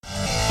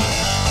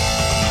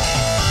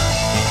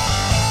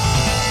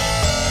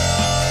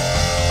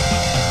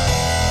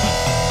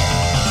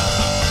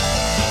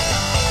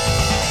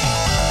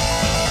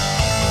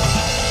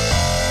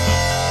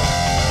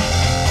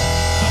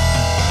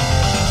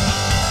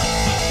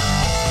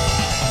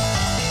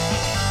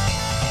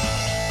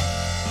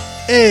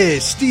Hey,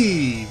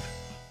 Steve.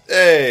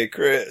 Hey,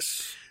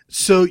 Chris.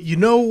 So, you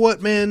know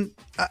what, man?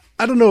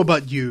 I don't know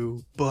about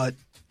you, but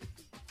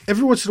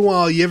every once in a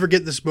while, you ever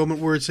get this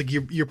moment where it's like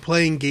you're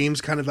playing games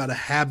kind of out of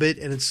habit,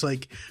 and it's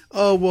like,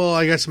 oh, well,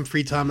 I got some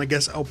free time. I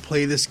guess I'll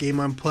play this game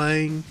I'm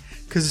playing.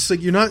 Because it's like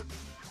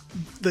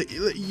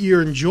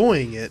you're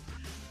enjoying it,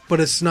 but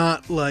it's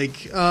not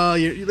like,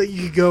 you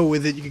could go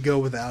with it, you could go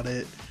without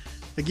it.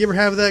 Like, you ever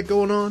have that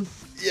going on?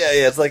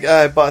 Yeah, it's like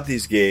I bought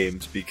these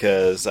games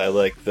because I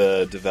like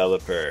the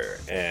developer,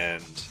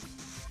 and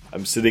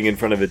I'm sitting in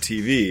front of a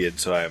TV, and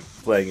so I'm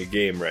playing a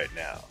game right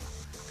now.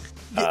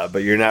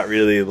 But you're not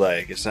really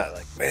like, it's not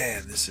like,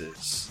 man, this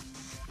is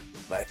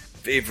my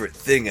favorite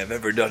thing I've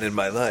ever done in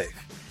my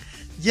life.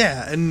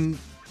 Yeah, and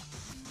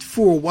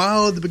for a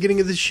while at the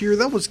beginning of this year,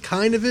 that was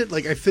kind of it.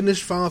 Like, I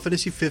finished Final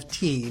Fantasy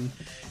 15,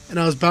 and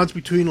I was bounced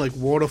between, like,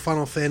 World of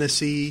Final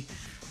Fantasy,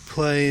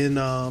 playing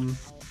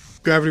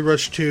Gravity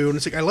Rush 2, and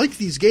it's like, I like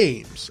these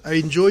games. I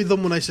enjoy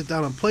them when I sit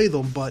down and play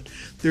them, but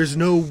there's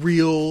no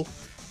real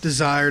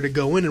desire to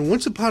go in. And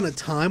once upon a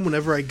time,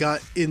 whenever I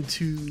got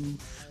into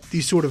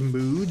these sort of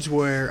moods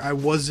where I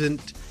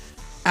wasn't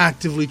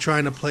actively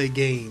trying to play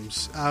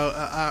games,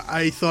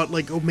 I thought,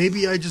 like, oh,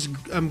 maybe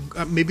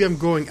I'm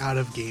growing out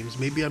of games.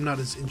 Maybe I'm not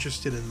as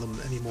interested in them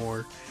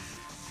anymore.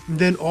 And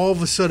then all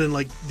of a sudden,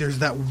 like, there's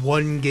that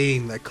one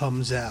game that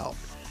comes out,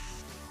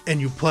 and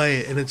you play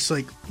it, and it's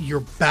like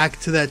you're back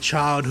to that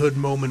childhood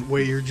moment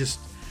where it's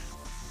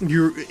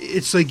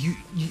like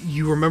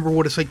you remember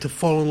what it's like to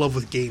fall in love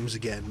with games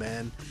again,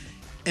 man.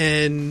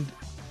 And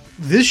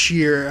this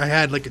year I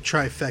had like a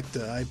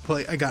trifecta.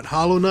 I got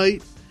Hollow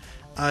Knight,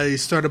 I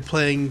started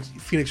playing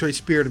Phoenix Wright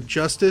Spirit of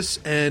Justice,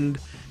 and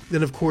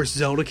then of course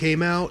Zelda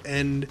came out,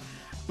 and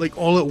like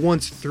all at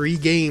once 3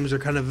 games are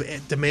kind of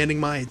demanding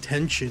my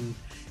attention,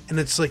 and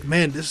it's like,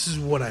 man, this is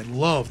what I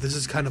love. This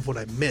is kind of what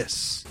I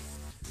miss.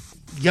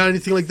 You got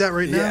anything like that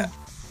right now?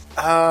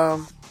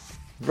 Yeah.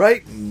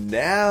 Right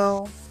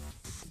now,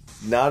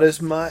 not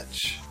as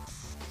much.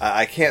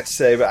 I can't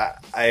say,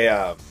 but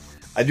I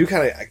do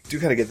kind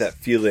of get that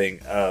feeling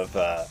of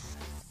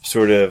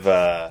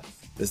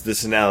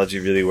this analogy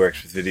really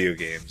works with video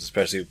games,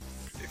 especially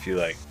if you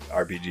like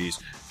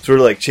RPGs. Sort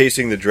of like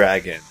chasing the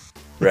dragon,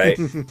 right?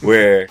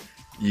 Where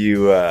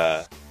you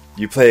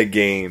play a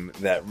game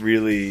that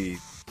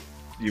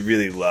you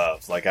really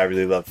love. Like, I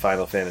really love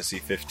Final Fantasy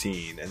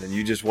 15, and then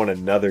you just want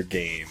another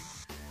game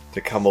to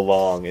come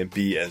along and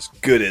be as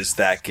good as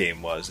that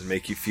game was and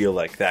make you feel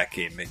like that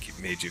game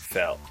made you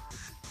felt.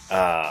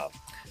 So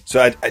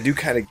I do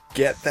kind of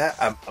get that.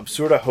 I'm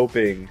sort of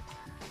hoping...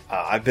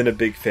 I've been a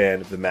big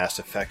fan of the Mass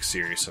Effect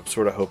series, so I'm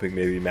sort of hoping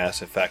maybe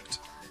Mass Effect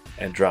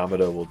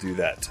Andromeda will do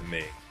that to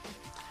me.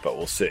 But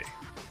we'll see.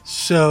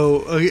 So,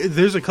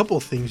 there's a couple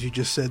of things you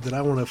just said that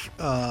I want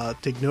to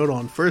take note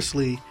on.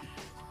 Firstly,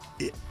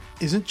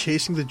 isn't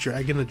chasing the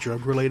dragon a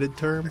drug-related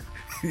term?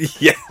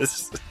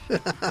 Yes.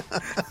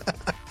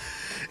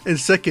 And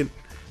second,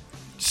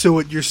 so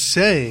what you're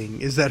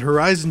saying is that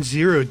Horizon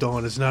Zero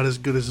Dawn is not as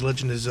good as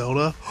Legend of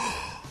Zelda?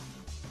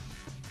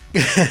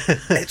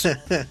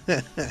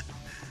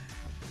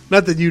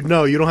 Not that you'd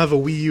know. You don't have a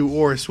Wii U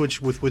or a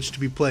Switch with which to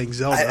be playing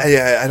Zelda.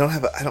 I don't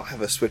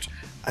have a Switch.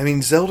 I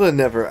mean, Zelda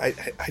I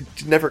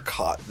never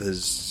caught the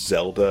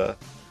Zelda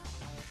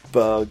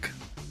bug.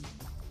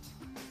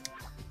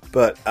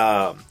 But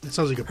it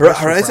sounds like a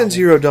Horizon problem.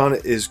 Zero Dawn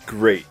is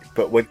great,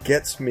 but what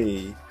gets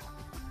me,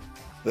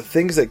 the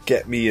things that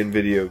get me in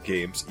video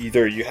games,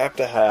 either you have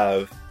to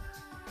have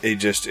a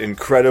just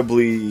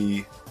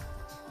incredibly...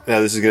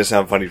 Now, this is going to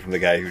sound funny from the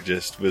guy who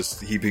just was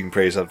heaping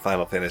praise on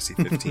Final Fantasy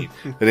 15.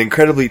 An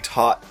incredibly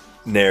taut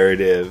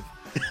narrative,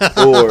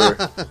 or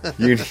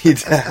you need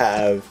to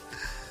have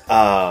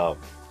a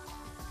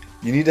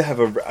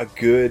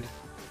good...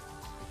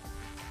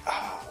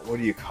 what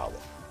do you call it?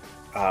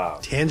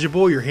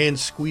 Tangible? Your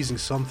hand's squeezing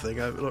something.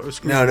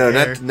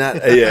 The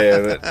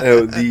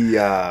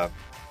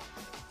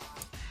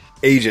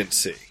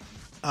agency.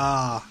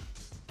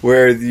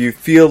 Where you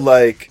feel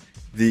like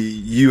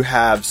you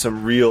have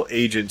some real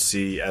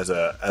agency as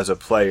a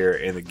player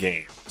in the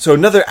game. So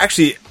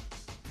actually,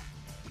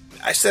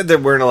 I said there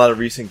weren't a lot of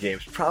recent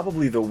games.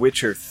 Probably The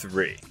Witcher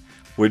 3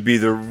 would be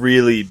the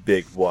really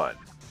big one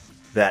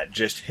that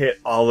just hit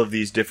all of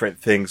these different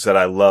things that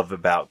I love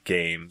about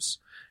games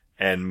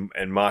and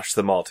mosh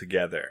them all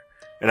together.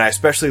 And I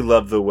especially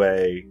love the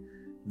way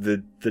the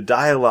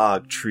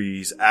dialogue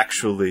trees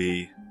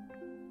actually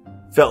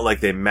felt like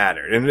they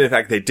mattered. And in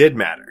fact, they did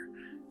matter.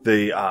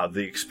 The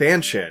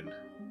expansion,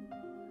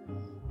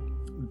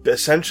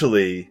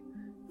 essentially,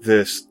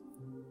 the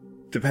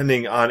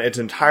ending is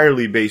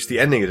entirely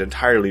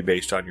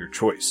based on your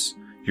choice.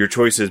 Your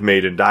choice is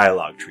made in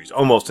dialogue trees,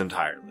 almost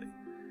entirely.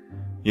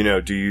 You know,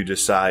 do you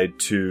decide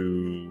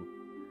to,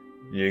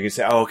 you can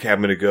say, oh, okay, I'm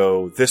going to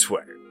go this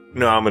way.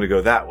 No, I'm going to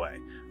go that way.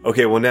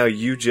 Okay, well now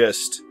you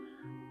just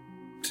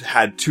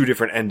had 2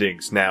 different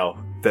endings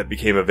now that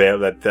became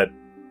available,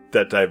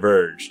 that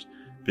diverged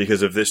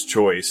because of this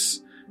choice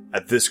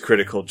at this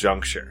critical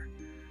juncture.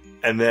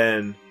 And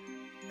then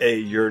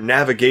your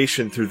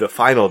navigation through the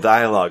final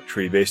dialogue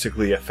tree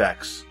basically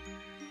affects,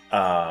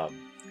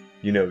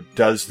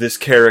 does this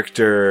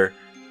character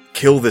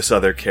kill this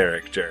other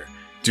character?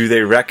 Do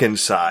they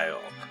reconcile?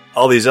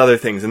 All these other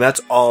things, and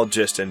that's all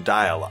just in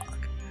dialogue.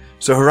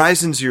 So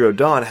Horizon Zero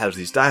Dawn has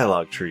these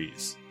dialogue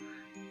trees,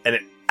 and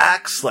it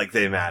acts like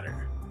they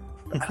matter.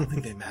 But I don't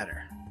think they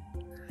matter.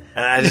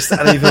 And I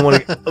don't even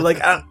want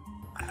to,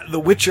 The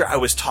Witcher, I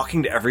was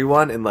talking to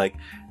everyone and,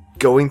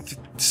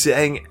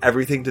 saying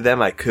everything to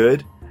them I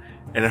could.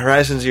 And in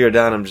Horizon Zero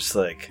Dawn, I'm just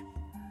like,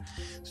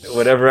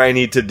 whatever I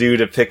need to do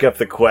to pick up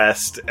the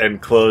quest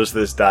and close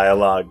this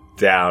dialogue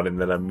down, and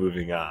then I'm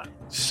moving on.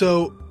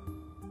 So,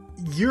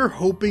 you're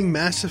hoping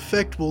Mass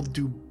Effect will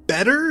do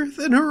better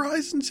than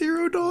Horizon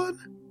Zero Dawn?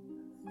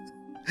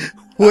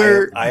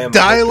 Where I am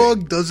dialogue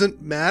hoping.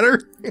 Doesn't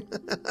matter?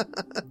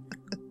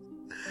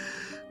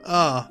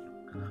 No.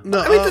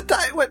 I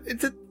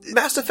mean,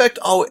 Mass Effect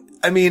always,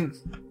 I mean,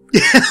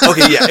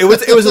 okay, yeah, it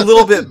was a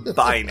little bit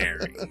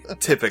binary,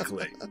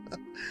 typically.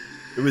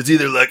 It was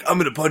either like, I'm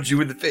gonna punch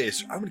you in the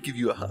face, or I'm gonna give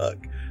you a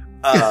hug.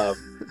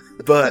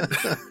 But,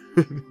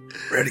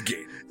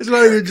 Renegade. It's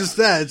not even just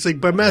that. It's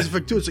like by Mass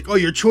Effect 2, it's like, oh,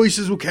 your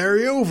choices will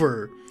carry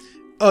over.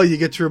 Oh, you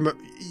get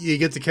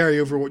to carry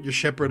over what your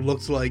Shepard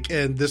looks like,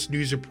 and this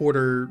news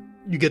reporter,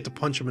 you get to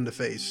punch him in the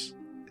face.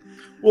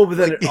 Well, but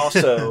then it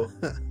also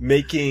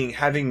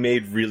having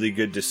made really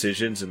good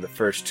decisions in the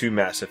first 2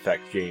 Mass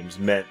Effect games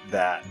meant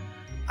that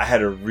I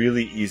had a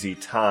really easy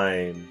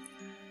time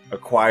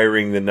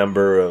acquiring the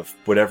number of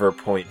whatever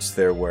points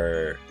there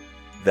were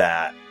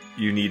that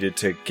you needed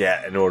to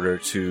get in order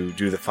to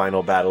do the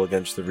final battle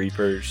against the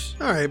Reapers.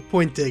 All right,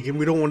 point taken.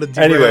 We don't want to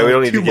do anyway. We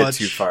don't need to much.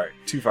 get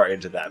too far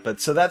into that. But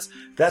so that's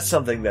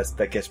something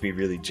that gets me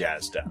really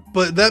jazzed up.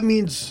 But that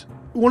means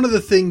one of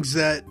the things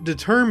that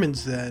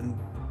determines then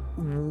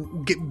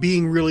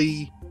being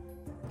really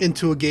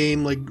into a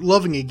game, like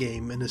loving a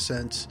game in a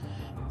sense,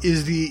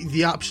 is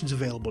the options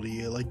available to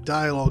you, like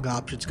dialogue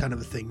options, kind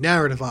of a thing,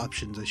 narrative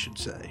options, I should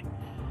say.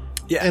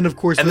 Yeah, and of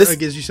course, I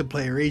guess you said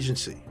player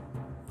agency.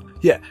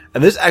 Yeah,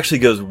 and this actually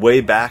goes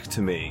way back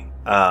to me,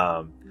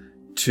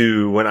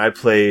 to when I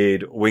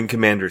played Wing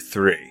Commander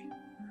 3.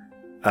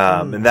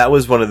 And that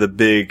was one of the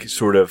big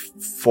sort of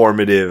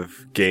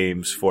formative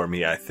games for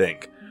me, I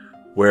think,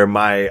 where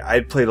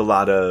I'd played a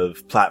lot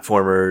of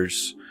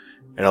platformers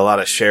and a lot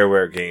of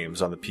shareware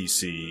games on the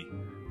PC.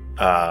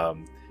 I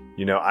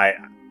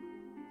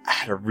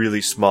had a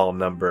really small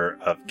number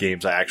of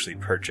games I actually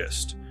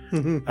purchased.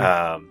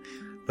 I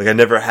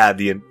never had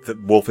the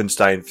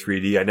Wolfenstein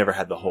 3D. I never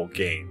had the whole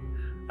game.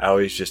 I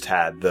always just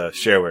had the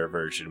shareware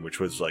version, which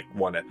was like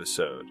 1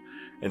 episode,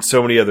 and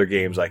so many other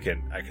games I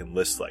can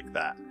list like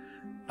that.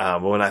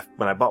 But when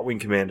I bought Wing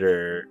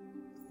Commander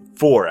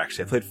 4,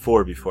 actually, I played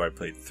 4 before I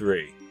played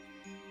 3.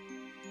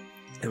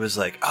 It was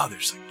like, oh,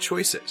 there's like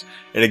choices,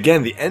 and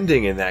again, the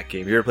ending in that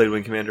game. You ever played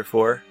Wing Commander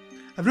 4?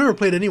 I've never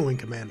played any Wing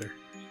Commander.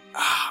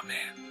 Ah,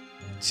 man,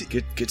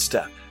 good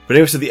stuff. But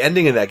anyway, so the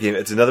ending in that game,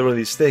 it's another one of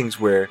these things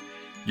where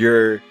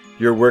you're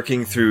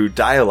working through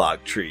dialogue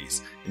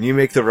trees. And you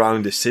make the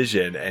wrong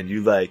decision, and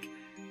you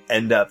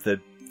end up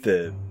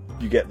you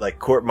get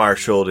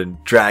court-martialed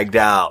and dragged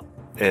out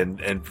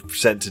and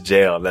sent to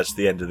jail, and that's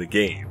the end of the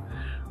game.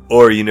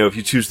 Or if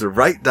you choose the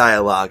right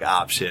dialogue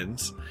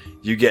options,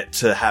 you get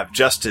to have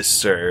justice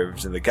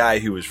served, and the guy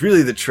who was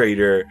really the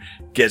traitor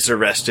gets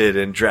arrested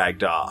and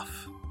dragged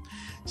off.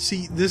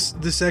 See,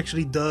 this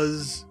actually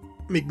does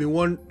make me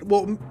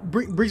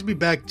brings me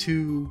back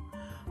to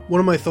one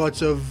of my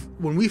thoughts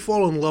of when we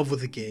fall in love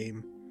with a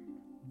game.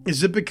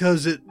 Is it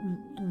because it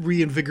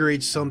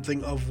reinvigorates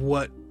something of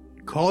what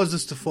caused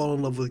us to fall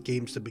in love with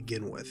games to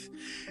begin with?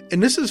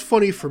 And this is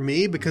funny for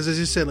me because, as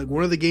I said,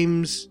 one of the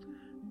games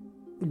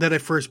that I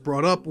first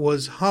brought up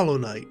was Hollow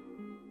Knight.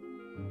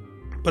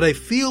 But I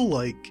feel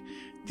like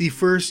the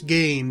first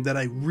game that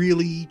I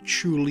really,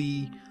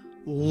 truly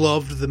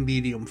loved the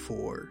medium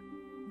for,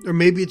 or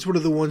maybe it's one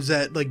of the ones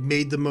that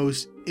made the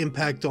most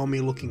impact on me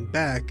looking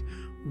back,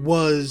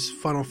 was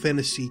Final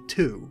Fantasy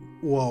II.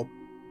 Well,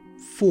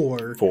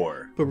 4,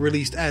 but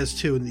released as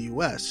 2 in the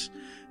US.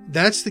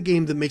 That's the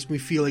game that makes me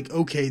feel like,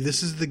 okay,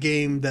 this is the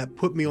game that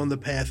put me on the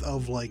path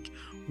of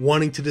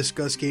wanting to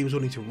discuss games,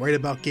 wanting to write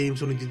about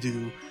games, wanting to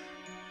do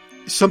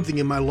something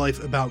in my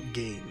life about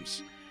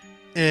games.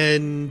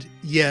 And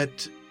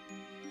yet,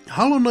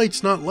 Hollow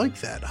Knight's not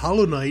like that.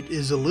 Hollow Knight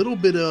is a little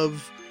bit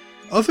of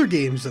other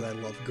games that I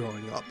loved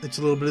growing up. It's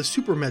a little bit of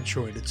Super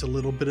Metroid. It's a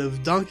little bit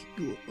of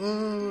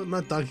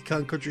not Donkey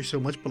Kong Country so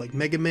much, but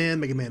Mega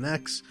Man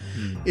X.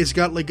 It's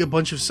got a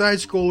bunch of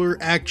side-scroller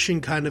action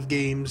kind of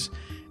games,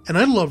 and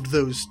I loved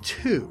those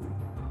too.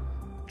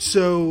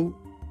 So,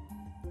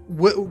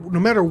 no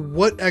matter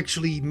what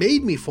actually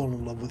made me fall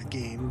in love with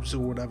games or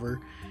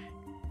whatever,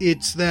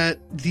 it's that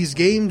these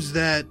games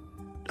that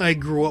I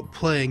grew up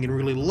playing and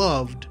really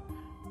loved,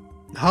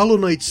 Hollow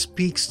Knight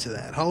speaks to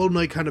that. Hollow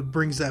Knight kind of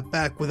brings that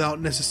back without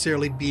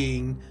necessarily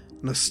being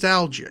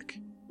nostalgic.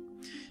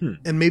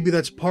 And maybe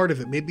that's part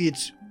of it. Maybe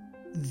it's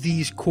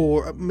these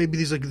core, maybe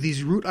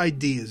these root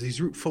ideas, these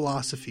root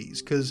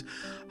philosophies, because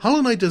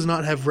Hollow Knight does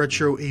not have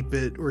retro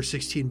 8-bit or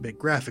 16-bit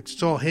graphics.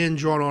 It's all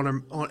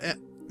hand-drawn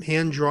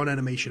hand-drawn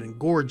animation and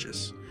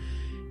gorgeous.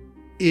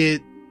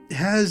 It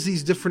has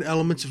these different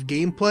elements of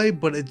gameplay,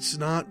 but it's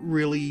not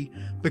really,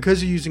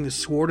 because you're using a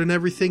sword and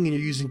everything and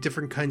you're using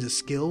different kinds of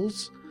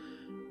skills,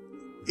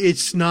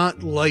 it's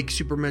not like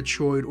Super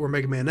Metroid or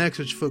Mega Man X,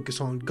 which focus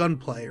on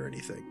gunplay or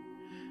anything.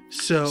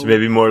 So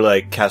maybe more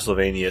like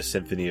Castlevania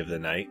Symphony of the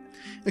Night.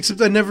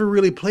 Except I never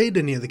really played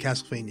any of the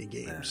Castlevania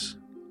games.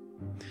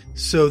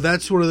 So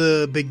that's one of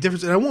the big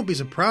differences. And I won't be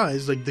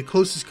surprised, like the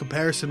closest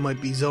comparison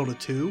might be Zelda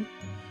 2,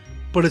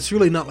 but it's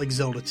really not like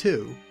Zelda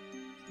 2.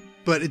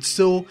 But it's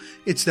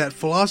that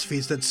philosophy,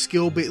 it's that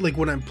skill. Like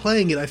when I'm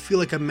playing it, I feel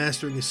like I'm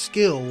mastering a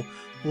skill,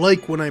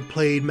 like when I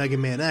played Mega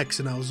Man X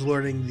and I was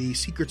learning the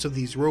secrets of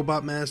these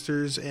robot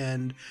masters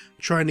and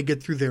trying to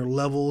get through their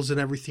levels and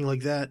everything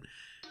like that.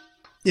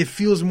 It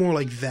feels more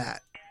like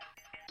that.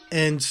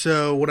 And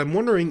so what I'm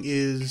wondering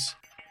is,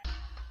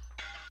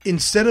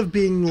 instead of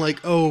being like,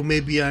 oh,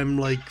 maybe I'm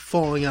like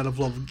falling out of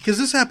love, because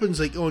this happens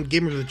like on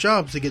Gamers with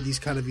Jobs, they get these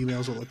kind of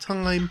emails all the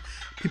time.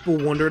 People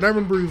wonder, and I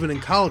remember even in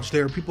college,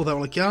 there were people that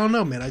were like, yeah, I don't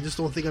know, man, I just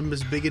don't think I'm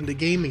as big into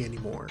gaming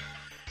anymore.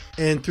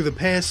 And through the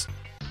past,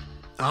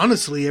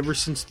 honestly, ever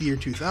since the year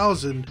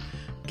 2000,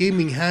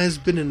 gaming has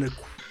been in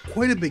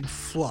quite a big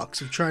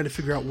flux of trying to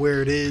figure out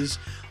where it is.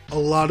 A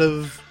lot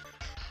of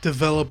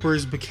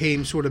developers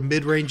became sort of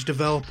mid-range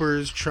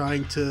developers,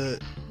 trying to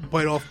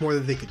bite off more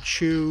than they could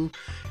chew.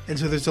 And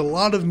so there's a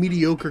lot of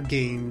mediocre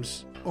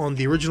games on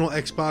the original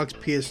Xbox,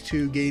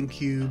 PS2,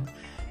 GameCube,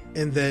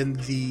 and then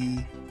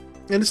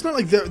and it's not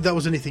like that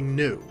was anything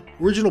new.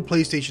 Original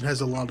PlayStation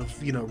has a lot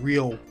of,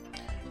 real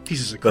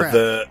pieces of crap.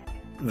 But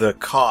the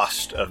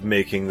cost of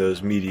making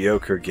those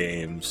mediocre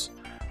games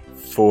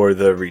for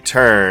the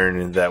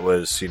return that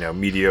was,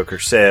 mediocre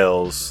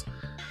sales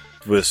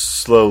was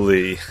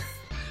slowly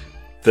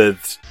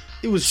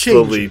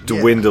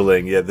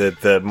dwindling. Yeah,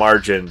 the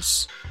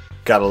margins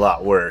got a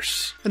lot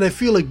worse. And I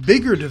feel like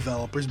bigger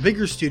developers,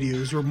 bigger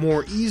studios were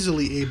more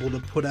easily able to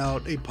put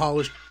out a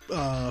polished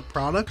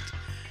product.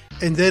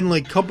 And then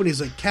like companies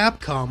like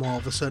Capcom, all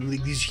of a sudden,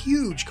 like these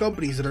huge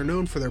companies that are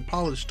known for their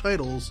polished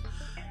titles,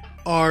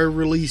 are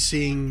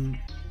releasing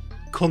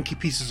clunky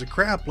pieces of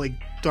crap like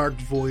Dark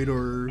Void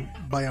or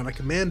Bionic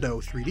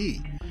Commando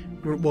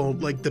 3D. Well,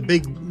 like the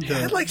big...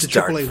 I liked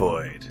Dark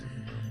Void.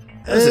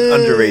 That was an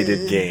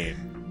underrated game.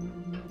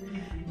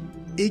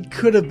 It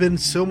could have been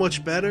so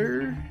much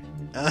better.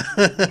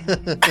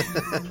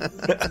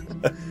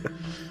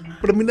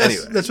 But I mean,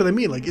 that's what I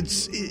mean. Like,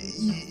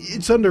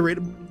 it's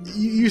underrated.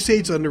 You say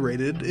it's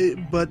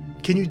underrated, but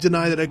can you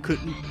deny that it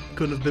couldn't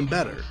have been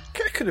better?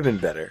 It could have been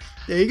better.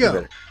 There you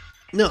go.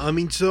 No, I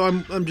mean, so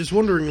I'm just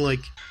wondering,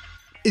 like,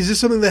 is this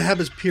something that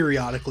happens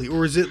periodically,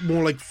 or is it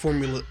more like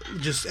formula?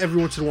 Just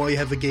every once in a while, you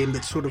have a game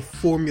that sort of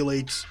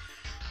formulates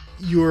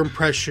your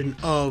impression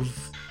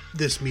of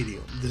this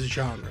medium, this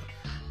genre.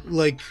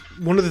 Like,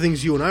 one of the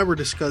things you and I were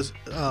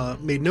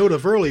made note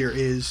of earlier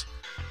is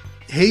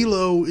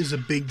Halo is a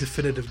big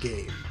definitive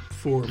game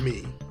for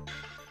me.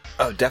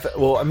 Oh,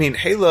 definitely. Well, I mean,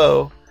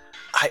 Halo,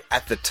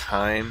 at the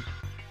time,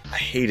 I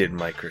hated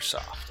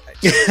Microsoft. I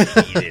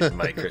just hated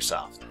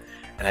Microsoft.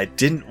 And I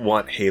didn't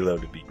want Halo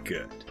to be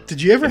good.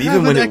 Did you ever have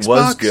even when an it Xbox?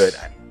 Was good,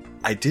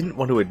 I didn't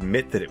want to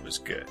admit that it was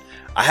good.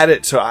 I had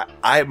it, so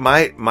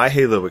my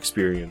Halo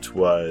experience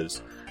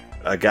was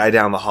a guy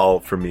down the hall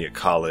from me at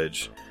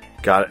college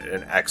got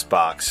an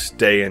Xbox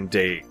day and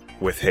date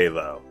with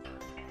Halo.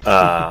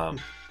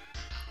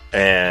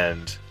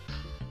 And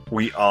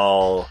we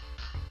all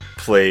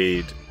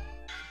played.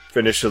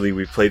 Initially,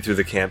 we played through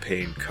the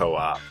campaign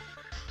co-op,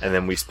 and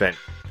then we spent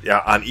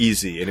on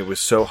easy, and it was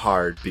so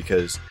hard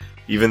because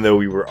even though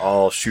we were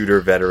all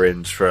shooter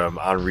veterans from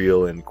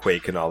Unreal and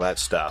Quake and all that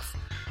stuff,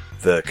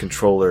 the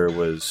controller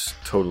was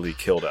totally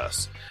killed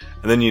us.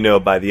 And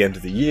then, by the end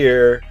of the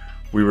year,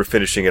 we were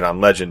finishing it on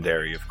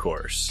Legendary, of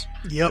course.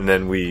 Yep. And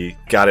then we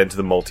got into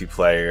the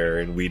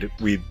multiplayer, and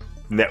we'd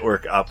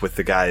network up with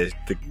the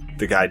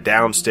guy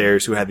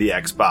downstairs who had the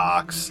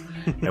Xbox,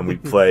 and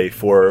we'd play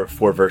 4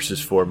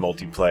 versus 4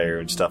 multiplayer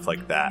and stuff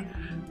like that.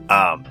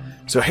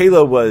 So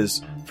Halo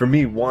was, for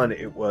me,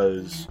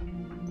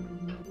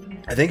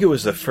 I think it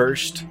was the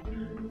first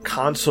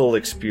console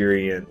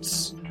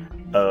experience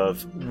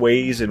of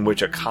ways in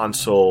which a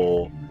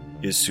console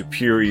is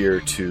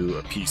superior to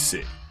a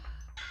PC.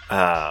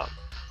 Because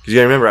you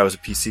gotta remember, I was a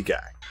PC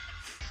guy.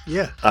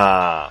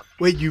 Yeah.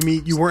 Wait, you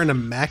mean you weren't a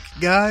Mac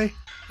guy?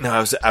 No,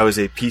 I was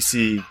a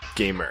PC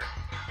gamer.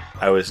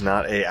 I was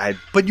not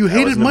But you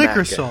hated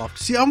Microsoft.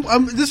 See,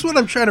 this is what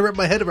I'm trying to wrap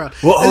my head around.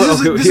 Well,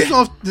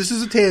 this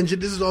is a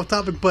tangent. This is off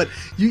topic. But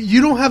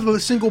you don't have a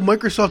single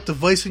Microsoft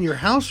device in your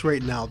house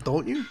right now,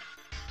 don't you?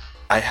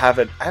 I have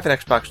an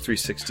Xbox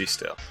 360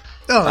 still.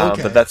 Oh,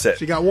 okay. But that's it.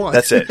 So you got one.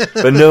 That's it.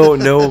 But no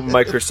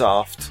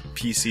Microsoft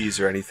PCs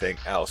or anything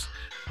else.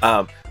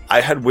 I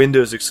had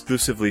Windows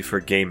exclusively for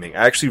gaming.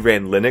 I actually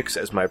ran Linux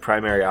as my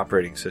primary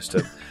operating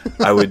system.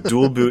 I would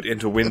dual boot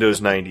into Windows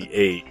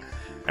 98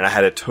 and I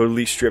had a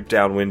totally stripped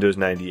down Windows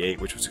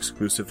 98, which was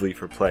exclusively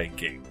for playing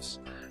games.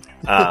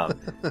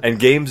 And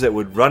games that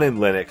would run in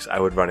Linux, I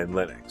would run in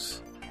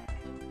Linux.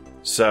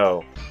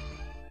 So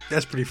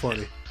that's pretty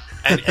funny.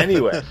 And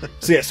anyway,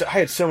 so I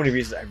had so many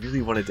reasons I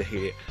really wanted to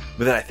hate it,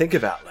 but then I think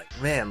about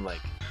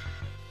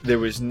there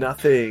was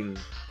nothing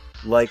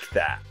like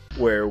that.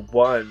 Where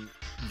one,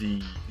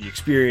 the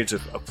experience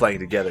of playing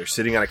together,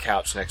 sitting on a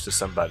couch next to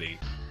somebody,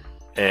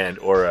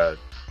 or a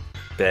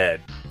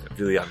bed, a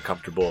really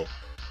uncomfortable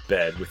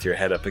bed with your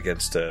head up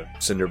against a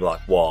cinder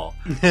block wall,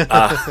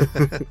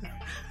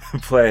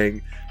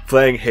 playing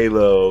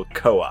Halo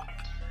co-op,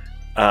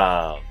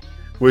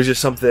 was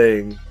just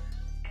something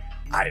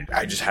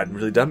I just hadn't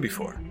really done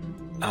before.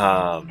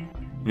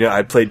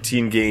 I'd played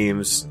teen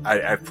games,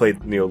 I've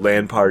played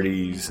LAN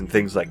parties and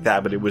things like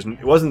that, but it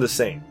wasn't the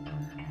same.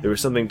 There was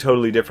something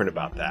totally different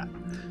about that.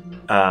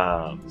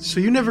 So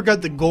you never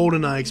got the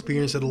GoldenEye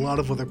experience that a lot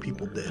of other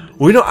people did.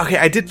 Well,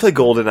 I did play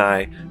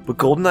GoldenEye, but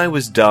GoldenEye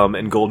was dumb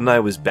and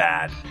GoldenEye was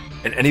bad,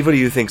 and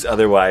anybody who thinks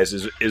otherwise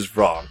is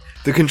wrong.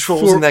 The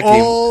controls in that game...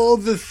 For all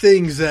the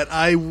things that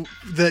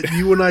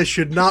you and I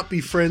should not be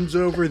friends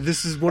over,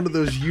 this is one of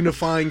those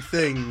unifying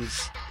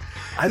things.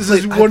 This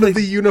is one of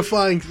the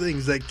unifying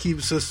things that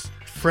keeps us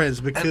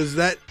friends, because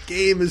that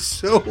game is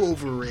so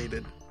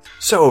overrated.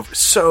 So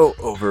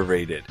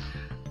overrated.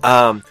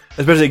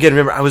 Especially, again,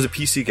 remember, I was a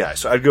PC guy,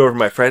 so I'd go over to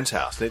my friend's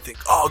house, and they'd think,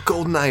 oh,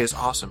 GoldenEye is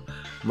awesome.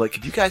 I'm like,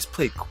 have you guys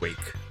played Quake?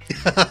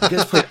 Have you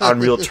guys played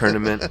Unreal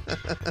Tournament?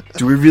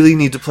 Do we really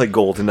need to play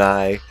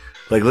GoldenEye?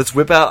 Like, let's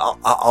whip out,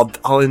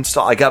 I'll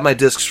install, I got my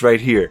discs right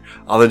here.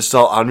 I'll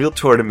install Unreal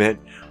Tournament,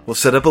 we'll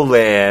set up a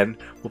LAN,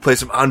 we'll play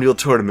some Unreal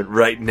Tournament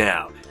right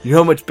now. You know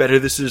how much better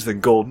this is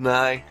than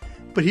GoldenEye?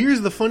 But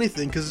here's the funny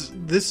thing, because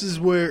this is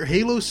where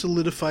Halo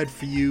solidified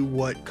for you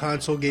what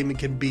console gaming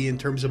can be in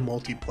terms of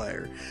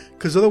multiplayer.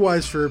 Because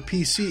otherwise, for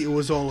PC, it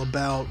was all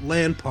about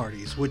LAN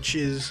parties, which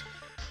is...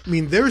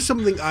 there was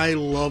something I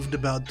loved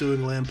about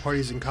doing LAN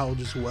parties in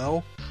college as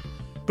well,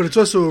 but it's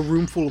also a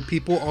room full of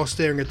people all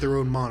staring at their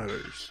own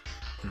monitors.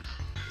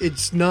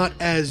 It's not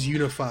as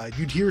unified.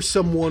 You'd hear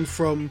someone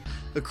from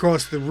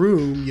across the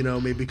room,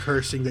 maybe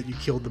cursing that you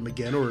killed them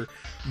again, or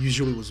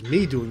usually it was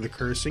me doing the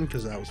cursing,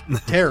 because that was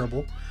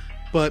terrible.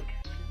 But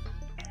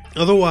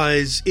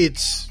otherwise,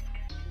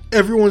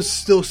 everyone's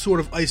still sort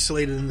of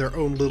isolated in their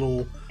own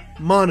little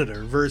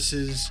monitor,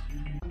 versus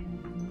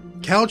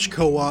couch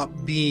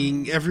co-op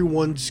being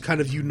everyone's kind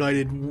of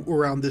united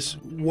around this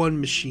one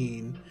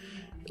machine.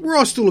 We're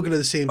all still looking at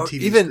the same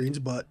TV screens,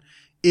 but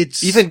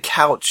it's... Even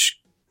couch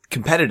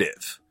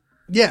competitive.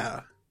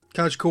 Yeah.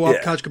 Couch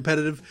co-op, couch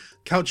competitive,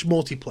 couch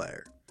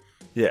multiplayer.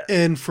 Yeah.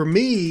 And for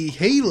me,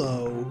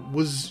 Halo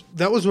was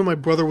when my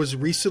brother was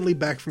recently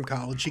back from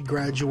college. He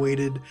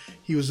graduated.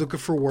 He was looking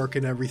for work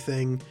and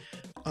everything.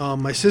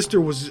 My sister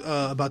was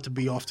about to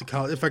be off to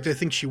college. In fact, I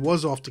think she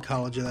was off to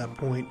college at that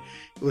point.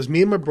 It was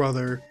me and my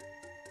brother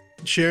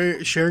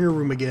sharing a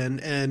room again,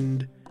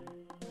 and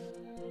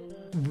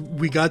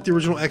we got the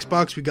original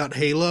Xbox, we got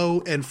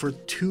Halo, and for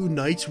 2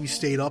 nights we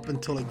stayed up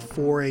until like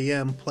 4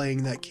 a.m.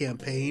 playing that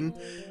campaign,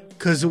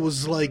 because it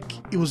was like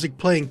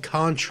playing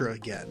Contra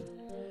again.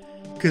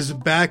 Because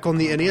back on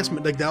the NES,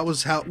 that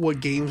was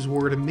what games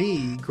were to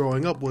me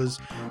growing up, was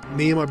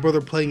me and my brother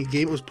playing a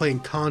game. It was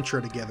playing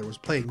Contra together. It was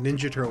playing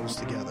Ninja Turtles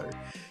together.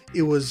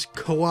 It was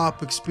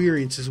co-op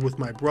experiences with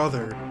my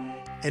brother,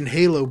 and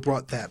Halo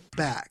brought that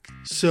back.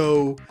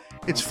 So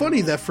it's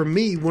funny that for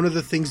me, one of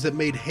the things that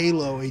made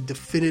Halo a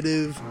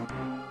definitive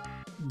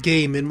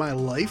game in my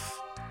life,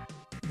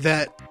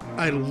 that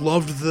I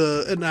loved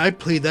and I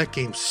played that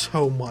game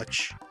so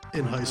much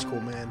in high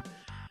school, man.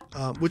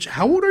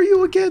 How old are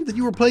you again? That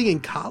you were playing in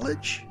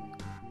college?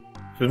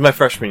 It was my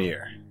freshman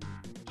year.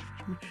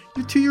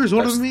 You're 2 years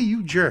older than me,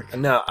 you jerk.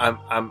 No,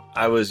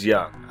 I was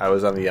young. I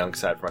was on the young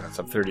side for us.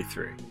 I'm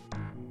 33.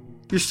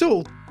 You're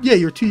still,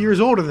 you're 2 years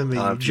older than me.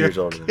 I'm 2 years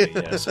older than me.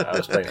 Yes, I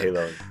was playing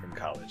Halo in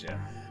college. Yeah,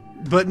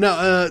 but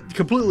no,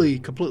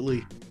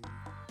 completely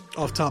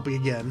off topic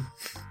again.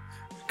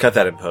 Cut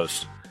that in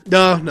post.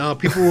 No,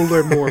 people will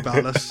learn more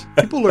about us.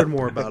 People learn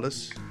more about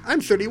us.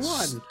 I'm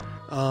 31.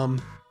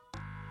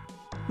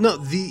 No,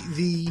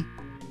 the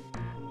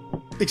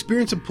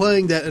experience of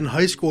playing that in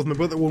high school with my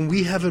brother, when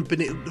we haven't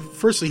been...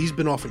 Firstly, he's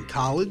been off in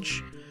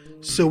college,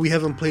 so we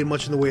haven't played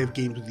much in the way of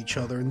games with each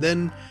other. And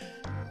then,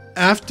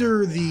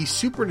 after the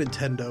Super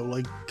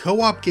Nintendo,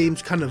 co-op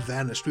games kind of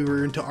vanished. We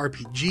were into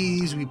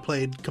RPGs, we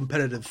played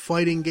competitive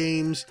fighting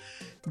games,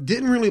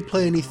 didn't really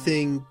play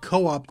anything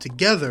co-op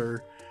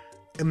together,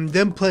 and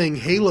then playing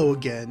Halo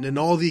again, and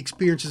all the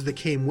experiences that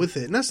came with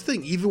it. And that's the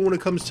thing, even when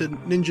it comes to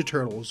Ninja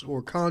Turtles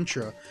or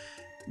Contra...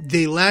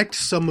 They lacked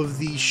some of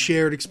the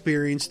shared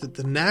experience that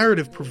the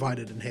narrative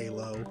provided in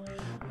Halo,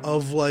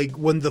 of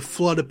when the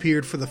Flood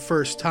appeared for the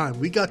first time.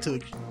 We got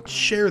to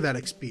share that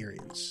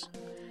experience.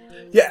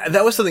 Yeah,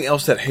 that was something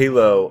else that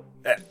Halo,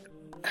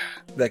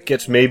 that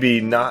gets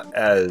maybe not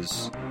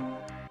as...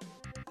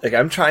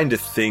 I'm trying to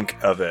think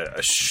of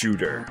a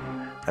shooter,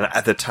 and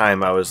at the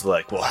time I was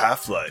like, well,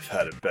 Half-Life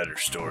had a better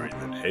story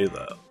than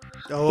Halo.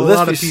 Oh, a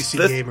lot of PC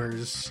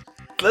gamers...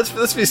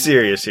 let's be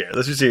serious here.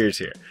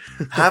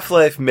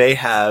 Half-Life may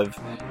have,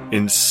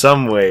 in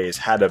some ways,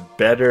 had a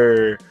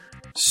better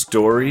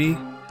story,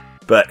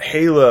 but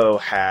Halo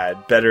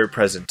had better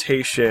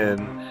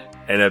presentation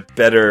and a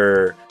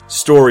better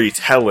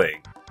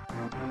storytelling,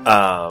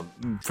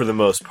 for the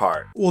most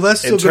part. Well,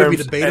 that's still going to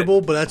be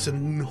debatable, but that's a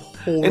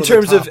whole in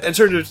terms of,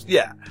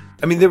 yeah.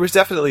 I mean, there was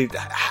definitely,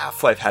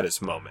 Half-Life had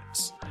its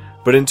moments.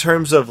 But in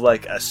terms of,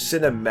 like, a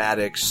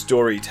cinematic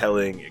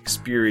storytelling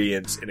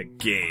experience in a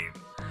game,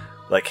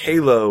 like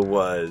Halo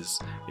was,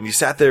 and you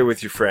sat there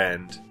with your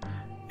friend,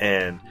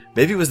 and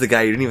maybe it was the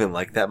guy you didn't even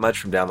like that much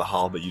from down the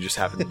hall, but you just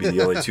happened to be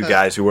the only two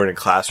guys who weren't in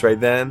class right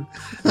then.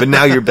 But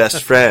now you're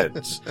best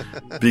friends.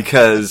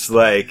 Because,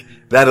 like,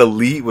 that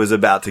elite was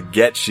about to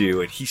get you,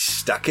 and he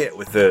stuck it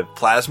with a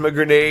plasma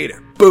grenade,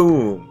 and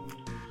boom!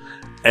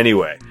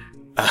 Anyway.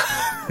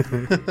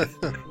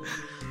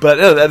 But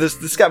no,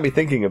 this got me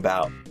thinking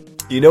about,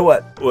 you know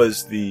what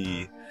was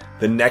the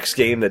next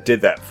game that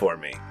did that for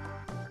me?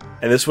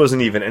 And this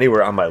wasn't even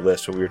anywhere on my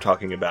list when we were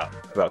talking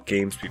about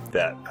games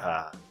that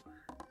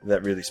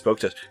really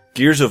spoke to us.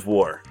 Gears of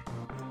War.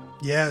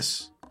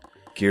 Yes.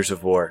 Gears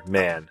of War,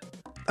 man.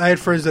 I had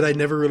friends that I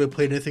never really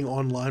played anything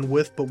online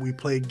with, but we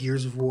played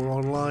Gears of War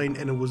online,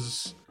 and it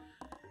was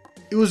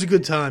a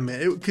good time,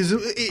 man. Because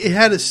it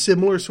had a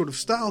similar sort of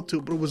style to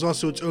it, but it was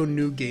also its own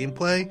new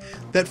gameplay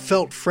that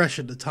felt fresh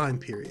at the time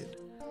period.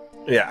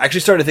 Yeah, I actually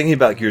started thinking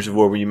about Gears of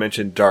War when you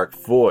mentioned Dark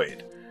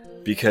Void,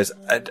 because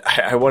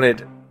I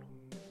wanted...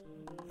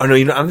 Oh no,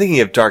 I'm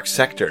thinking of Dark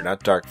Sector,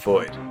 not Dark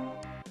Void.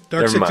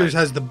 Dark Sector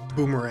has the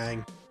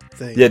boomerang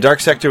thing. Yeah, Dark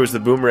Sector was the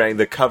boomerang.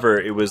 The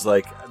cover, it was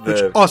like the...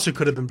 Which also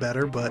could have been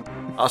better, but...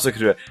 Also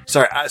could have been...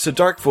 Sorry, so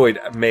Dark Void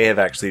may have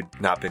actually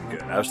not been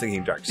good. I was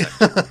thinking Dark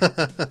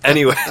Sector.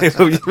 Anyway,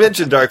 when you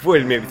mentioned Dark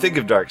Void, it made me think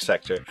of Dark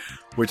Sector,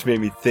 which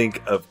made me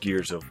think of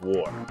Gears of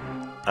War.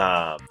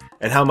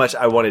 And how much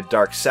I wanted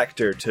Dark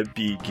Sector to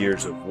be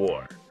Gears of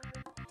War.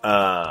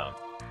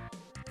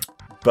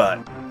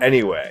 But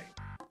anyway,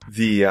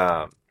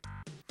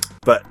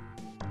 but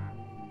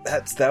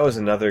that was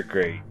another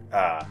great,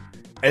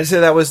 and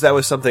so that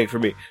was something for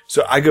me.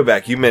 So I go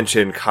back, you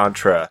mentioned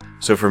Contra,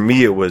 so for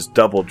me it was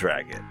Double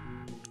Dragon.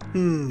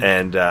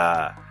 And,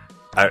 I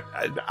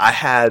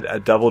had a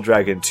Double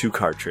Dragon 2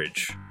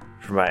 cartridge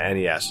for my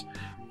NES,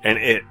 and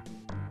it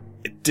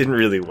didn't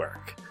really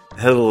work. It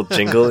had a little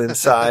jingle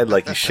inside,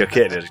 like you shook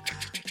it, and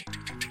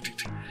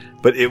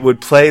but it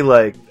would play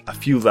like a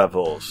few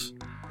levels,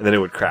 and then it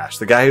would crash.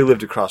 The guy who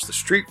lived across the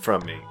street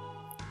from me,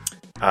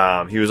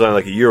 he was only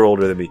like a year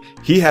older than me.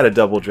 He had a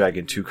Double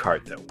Dragon 2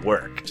 cart that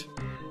worked.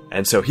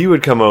 And so he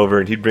would come over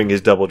and he'd bring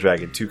his Double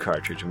Dragon 2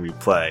 cartridge and we'd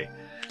play.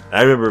 And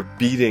I remember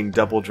beating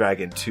Double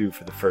Dragon 2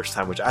 for the first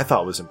time, which I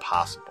thought was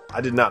impossible.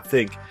 I did not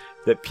think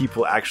that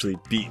people actually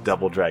beat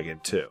Double Dragon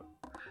 2.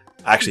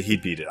 Actually, he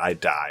beat it. I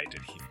died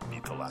and he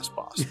beat the last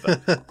boss.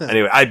 But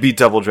anyway, I beat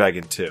Double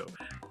Dragon 2.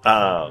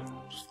 And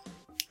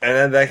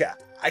then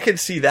I could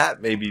see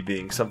that maybe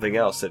being something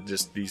else, that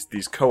just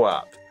these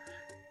co-op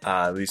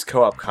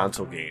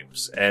console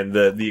games, and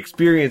the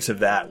experience of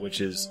that,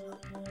 which is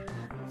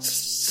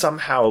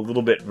somehow a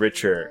little bit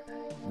richer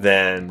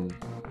than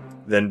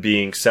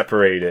being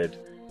separated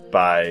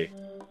by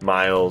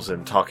miles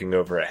and talking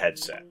over a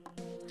headset.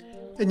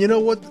 And you know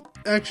what?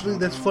 Actually,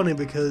 that's funny,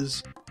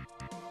 because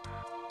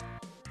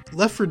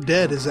Left 4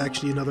 Dead is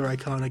actually another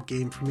iconic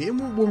game for me, and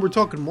when we're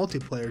talking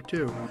multiplayer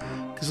too,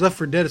 because Left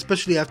 4 Dead,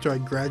 especially after I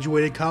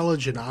graduated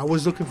college and I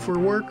was looking for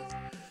work,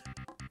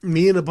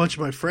 me and a bunch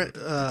of my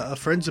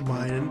friends of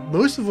mine, and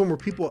most of them were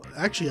people,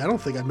 actually I don't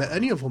think I met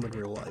any of them in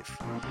real life.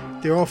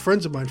 They're all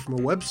friends of mine from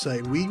a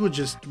website. We would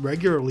just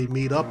regularly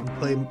meet up and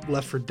play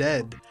Left 4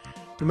 Dead,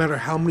 no matter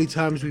how many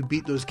times we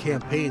beat those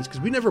campaigns,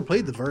 because we never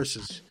played the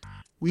versus.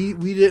 We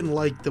didn't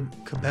like the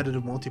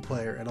competitive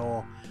multiplayer at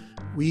all.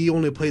 We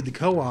only played the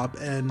co-op,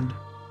 and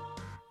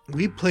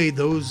we played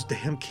those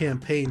damn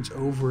campaigns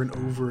over and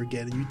over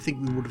again, and you'd think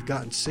we would have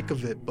gotten sick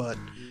of it, but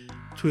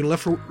between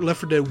Left 4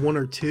 Dead 1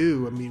 or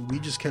 2, I mean, we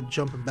just kept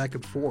jumping back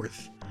and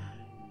forth.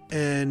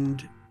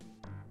 And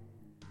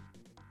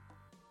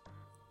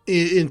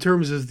in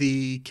terms of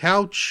the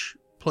couch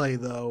play,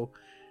 though,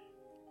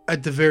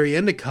 at the very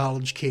end of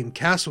college came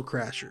Castle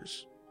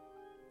Crashers,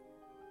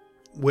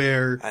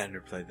 where I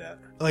never played that.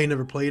 Oh, you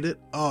never played it?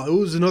 Oh, it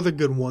was another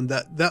good one.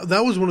 That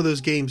was one of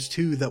those games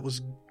too that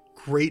was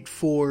great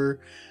for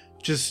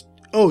just,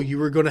 you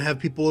were going to have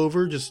people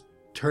over, just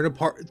turn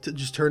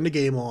the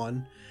game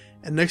on,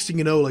 and next thing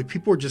you know, like,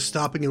 people are just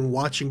stopping and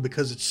watching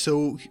because it's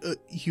so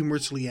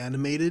humorously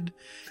animated.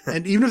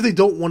 And even if they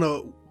don't want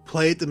to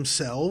play it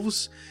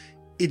themselves,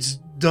 it's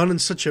done in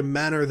such a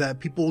manner that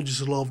people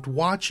just loved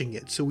watching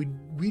it. So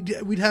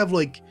we'd have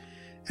like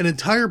an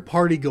entire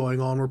party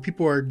going on where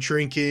people are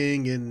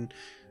drinking and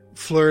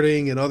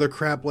flirting and other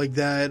crap like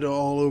that,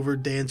 all over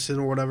dancing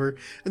or whatever.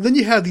 And then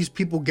you have these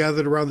people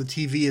gathered around the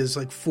TV as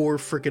like 4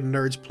 freaking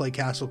nerds play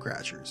Castle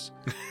Crashers.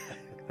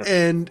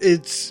 And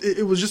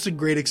it was just a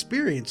great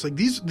experience. Like,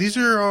 these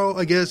are all,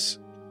 I guess,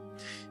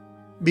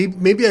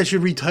 maybe I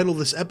should retitle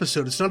this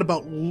episode. It's not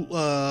about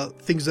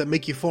things that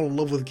make you fall in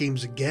love with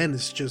games again.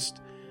 It's just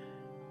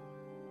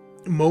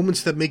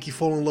moments that make you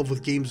fall in love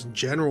with games in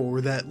general, or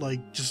that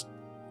like just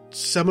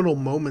seminal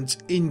moments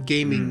in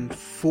gaming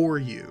for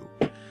you.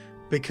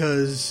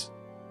 Because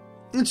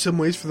in some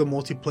ways, for the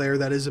multiplayer,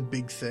 that is a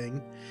big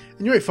thing.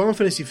 And you're right, Final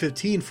Fantasy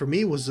 15 for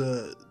me was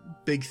a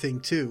big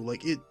thing too.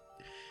 Like it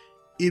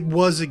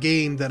was a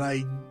game that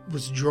I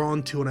was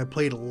drawn to and I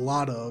played a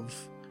lot of,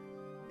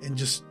 and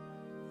just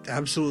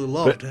absolutely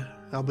loved.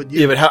 How about you?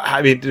 Yeah, but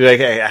I mean,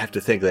 I have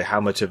to think like how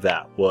much of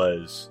that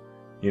was,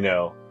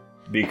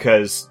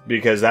 because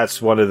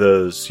that's one of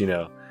those,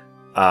 to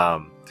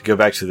go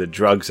back to the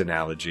drugs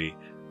analogy.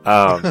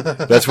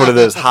 That's one of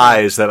those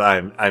highs that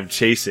I'm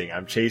chasing.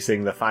 I'm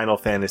chasing the Final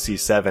Fantasy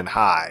VII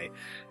high,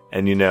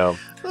 and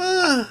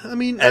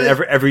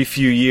every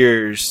few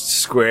years,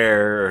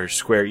 Square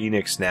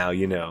Enix now,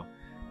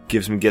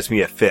 gets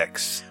me a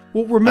fix.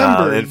 Well,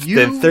 remember,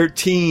 then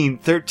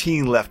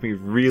 13 left me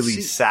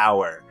really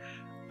sour.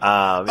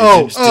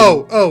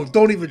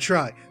 Don't even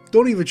try.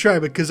 Don't even try,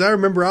 because I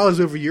remember I was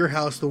over your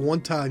house the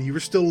one time. You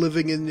were still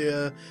living in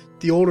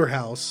the older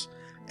house,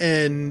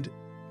 and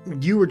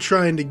you were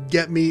trying to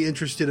get me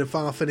interested in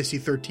Final Fantasy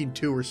 13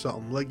 2 or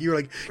something. Like, you were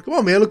like, come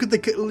on, man, look at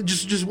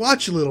just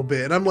watch a little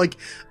bit. And I'm like,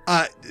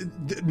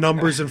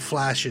 numbers and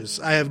flashes.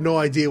 I have no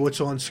idea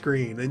what's on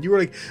screen. And you were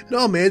like,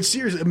 no, man,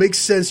 seriously, it makes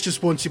sense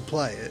just once you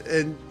play it.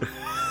 And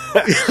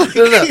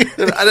no,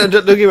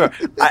 don't get me wrong.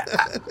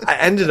 I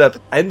ended up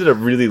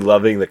really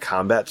loving the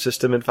combat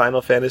system in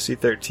Final Fantasy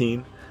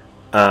 13.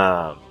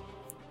 But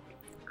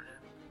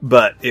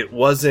it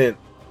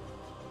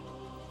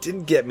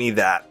didn't get me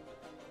that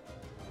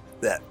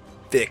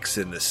fix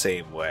in the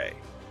same way.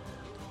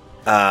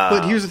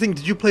 But here's the thing: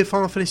 did you play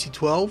Final Fantasy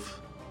 12?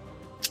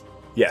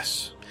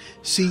 Yes.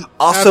 See,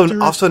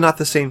 also not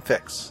the same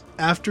fix.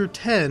 After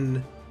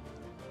 10,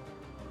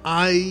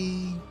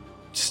 I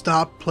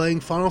stopped playing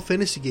Final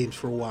Fantasy games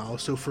for a while.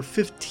 So for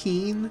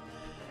 15,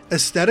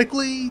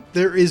 aesthetically,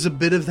 there is a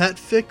bit of that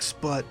fix,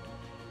 but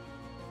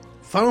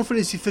Final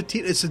Fantasy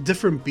 15, it's a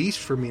different beast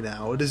for me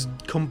now. It is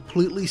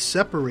completely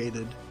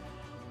separated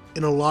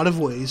in a lot of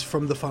ways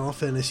from the Final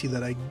Fantasy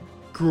that I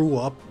grew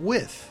up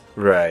with.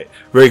 Right,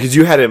 because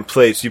you hadn't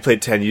played, so you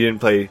played 10, you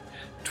didn't play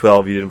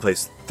 12, you didn't play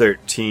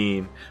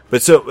 13.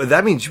 But so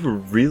that means you were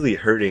really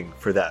hurting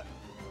for that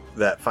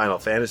Final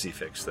Fantasy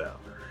fix, though.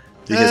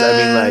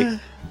 Because,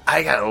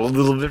 I got a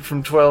little bit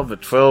from 12,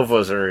 but 12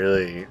 wasn't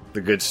really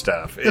the good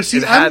stuff.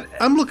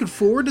 I'm looking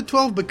forward to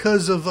 12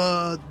 because of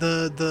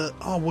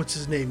what's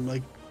his name?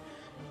 Like,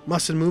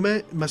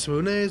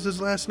 Masamune is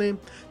his last name?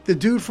 The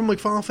dude from, like,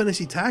 Final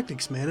Fantasy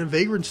Tactics, man, and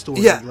Vagrant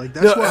Story. Yeah. Like,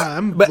 that's why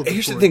I'm But looking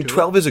here's the forward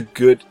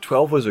thing, to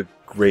 12 was a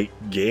great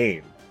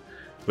game,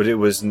 but it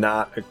was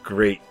not it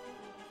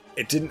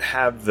didn't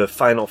have the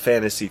Final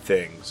Fantasy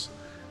things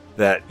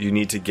that you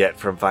need to get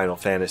from Final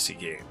Fantasy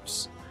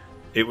games.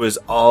 It was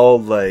all,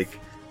 like,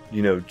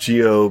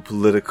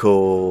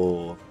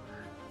 geopolitical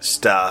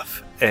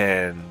stuff,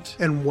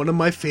 and one of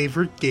my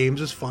favorite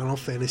games is Final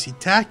Fantasy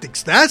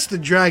Tactics. That's the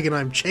dragon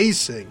I'm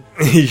chasing.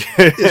 Yeah.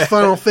 Is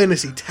Final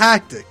Fantasy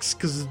Tactics,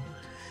 because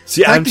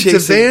Tactics I'm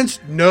chasing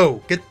Advanced.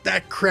 No, get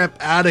that crap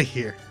out of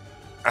here.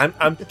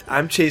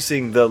 I'm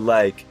chasing the,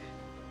 like,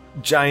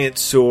 giant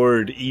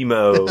sword,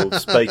 emo,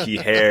 spiky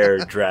hair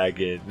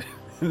dragon.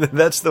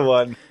 That's the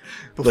one.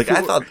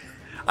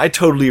 I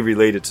totally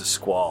related to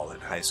Squall in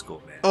high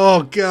school, man.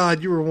 Oh,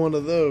 God, you were one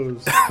of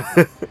those.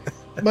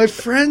 My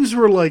friends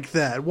were like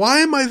that. Why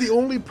am I the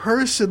only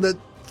person that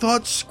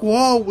thought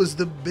Squall was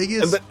the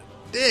biggest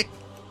dick?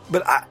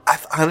 But I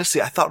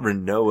honestly, I thought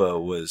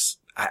Rinoa was...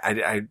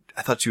 I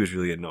thought she was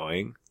really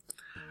annoying.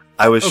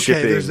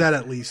 Shipping... there's that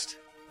at least.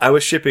 I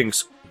was shipping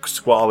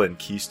Squall and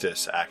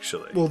Keestis,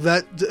 actually. Well,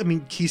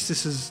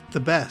 Keestis is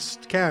the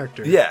best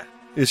character. Yeah,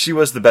 she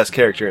was the best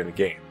character in the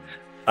game.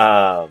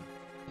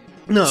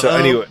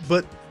 Anyway,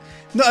 but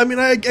no, I mean,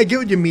 I get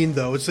what you mean,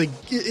 though. It's like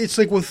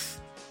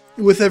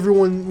with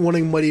everyone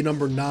wanting Mighty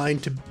Number 9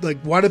 to, like,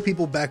 why do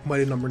people back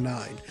Mighty Number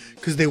 9?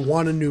 Because they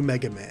want a new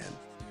Mega Man.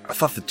 I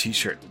thought the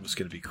T-shirt was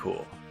going to be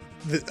cool.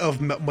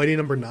 Of Mighty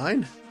Number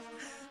 9?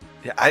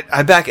 Yeah,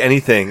 I back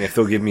anything if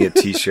they'll give me a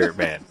T-shirt,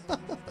 man.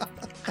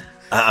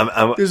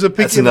 There's a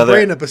Pinky and the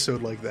Brain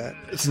episode like that.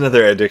 It's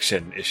another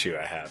addiction issue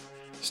I have.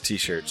 It's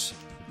T-shirts.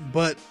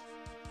 But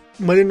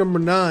Mighty Number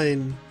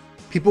 9,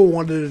 people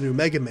wanted a new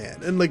Mega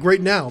Man. And, like,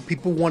 right now,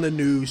 people want a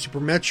new Super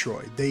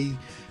Metroid. They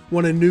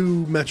want a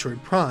new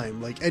Metroid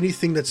Prime. Like,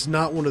 anything that's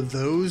not one of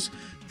those,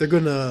 they're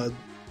gonna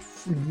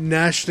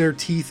gnash their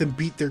teeth and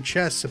beat their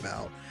chests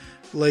about.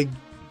 Like,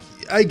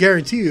 I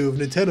guarantee you, if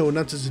Nintendo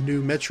announces a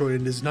new Metroid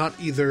and is not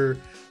either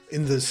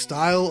in the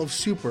style of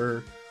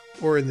Super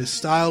or in the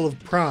style of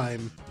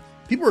Prime,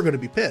 people are going to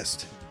be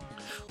pissed.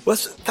 Well,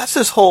 that's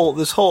this whole.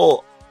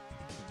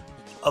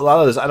 A lot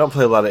of this. I don't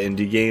play a lot of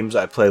indie games.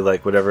 I play,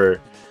 like, whatever.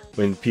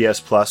 When PS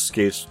Plus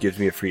gives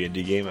me a free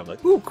indie game, I'm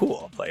like, ooh, cool,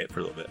 I'll play it for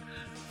a little bit.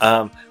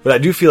 But I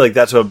do feel like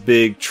that's a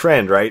big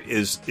trend, right?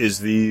 Is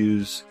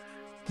these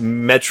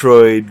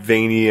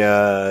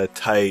Metroidvania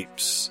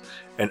types,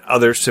 and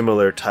other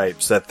similar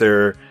types, that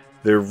they're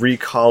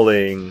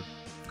recalling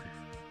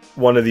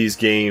one of these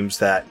games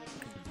that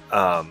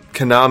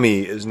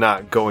Konami is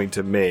not going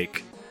to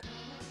make.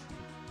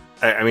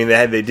 I mean,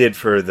 they did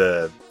for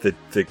the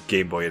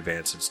Game Boy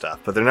Advance and stuff,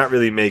 but they're not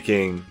really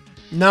making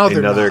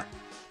another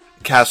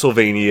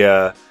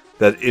Castlevania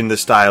that in the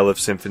style of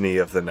Symphony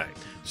of the Night.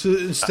 So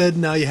instead,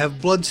 now you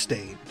have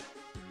Bloodstained,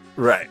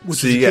 right?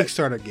 Which is a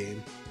Kickstarter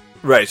game,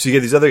 right? So you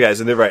get these other guys,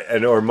 and they're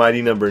right, or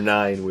Mighty Number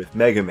 9 with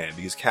Mega Man,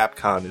 because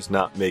Capcom is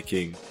not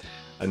making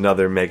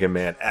another Mega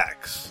Man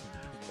X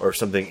or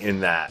something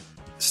in that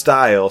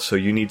style. So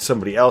you need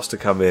somebody else to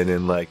come in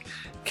and like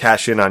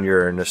cash in on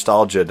your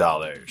nostalgia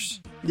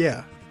dollars.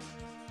 Yeah.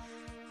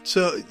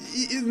 So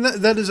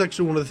that is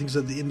actually one of the things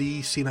that the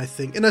indie scene, I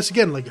think, and that's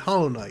again like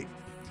Hollow Knight,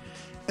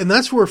 and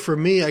that's where for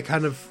me I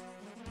kind of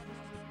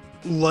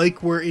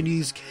like where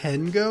indies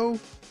can go,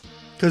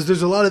 because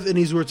there's a lot of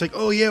indies where it's like,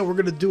 oh yeah, we're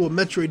gonna do a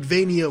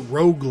Metroidvania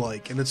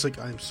roguelike, and it's like,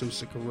 I'm so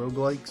sick of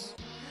roguelikes.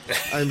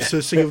 I'm so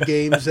sick of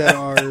games that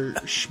are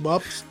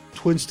shmups,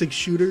 twin stick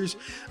shooters.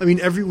 I mean,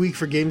 every week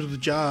for Games with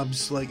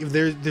Jobs, like if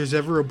there's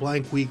ever a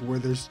blank week where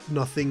there's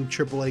nothing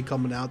AAA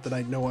coming out that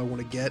I know I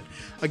want to get,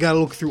 I gotta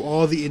look through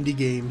all the indie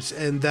games,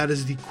 and that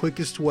is the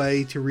quickest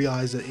way to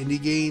realize that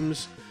indie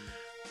games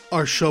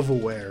are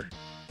shovelware.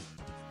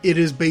 It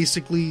is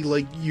basically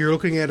like you're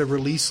looking at a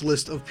release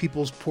list of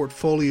people's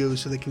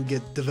portfolios so they can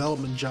get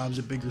development jobs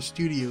at bigger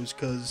studios,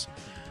 because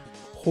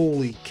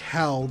holy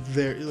cow,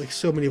 they're like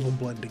so many of them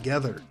blend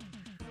together.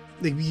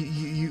 Like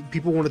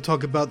people want to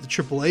talk about the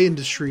AAA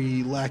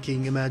industry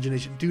lacking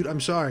imagination. Dude, I'm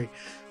sorry.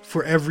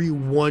 For every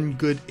one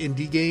good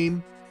indie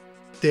game,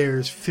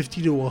 there's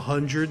 50 to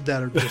 100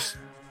 that are just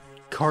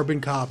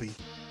carbon copy.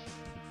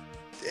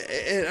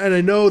 And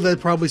I know that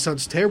probably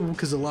sounds terrible,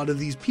 because a lot of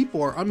these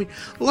people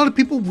a lot of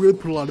people really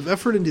put a lot of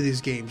effort into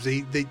these games.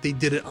 They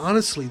did it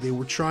honestly. They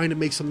were trying to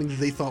make something that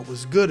they thought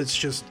was good. It's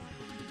just,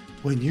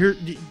 when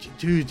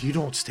dude, you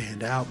don't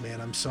stand out, man.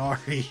 I'm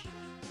sorry.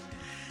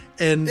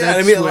 And yeah,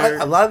 I mean,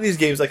 a lot of these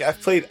games, like I've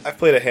played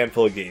a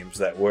handful of games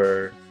that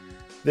were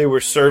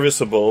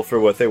serviceable for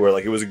what they were.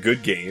 Like, it was a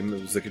good game.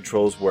 It was, the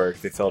controls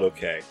worked. They felt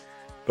okay,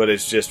 but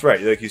it's just right,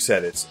 like you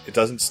said. It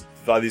doesn't.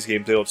 A lot of these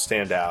games, they don't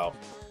stand out.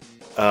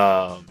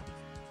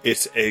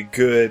 It's a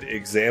good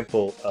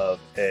example of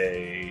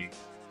a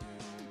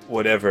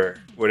whatever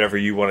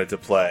you wanted to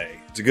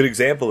play. It's a good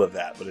example of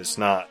that, but it's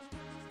not.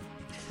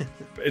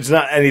 It's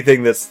not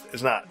anything that's.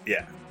 It's not.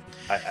 Yeah,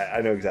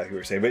 I know exactly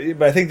what you're saying,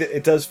 but I think that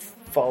it does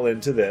fall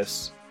into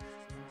this.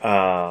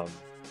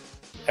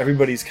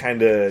 Everybody's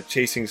kind of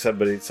chasing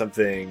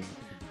something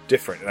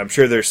different, and I'm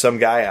sure there's some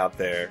guy out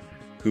there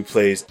who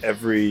plays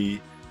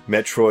every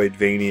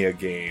Metroidvania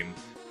game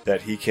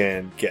that he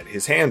can get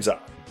his hands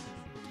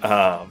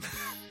on.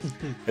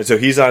 And so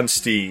he's on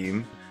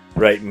Steam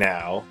right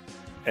now,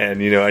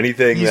 and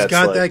anything he's that's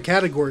got like, that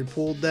category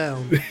pulled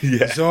down.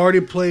 Yeah. He's already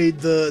played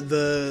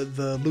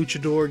the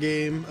Luchador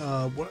game.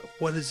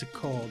 What is it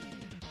called?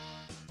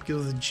 Begin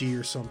with a G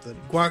or something.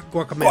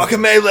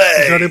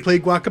 Guacamelee. He's already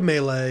played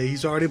Guacamelee.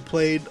 He's already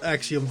played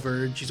Axiom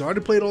Verge. He's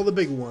already played all the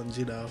big ones,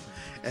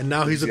 And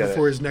now he's looking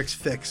for his next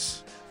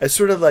fix. It's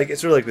sort of like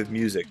with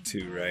music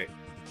too, right?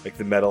 Like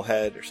the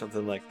Metalhead or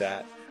something like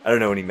that. I don't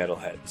know any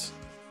Metalheads.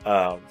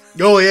 Oh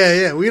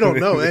yeah, we don't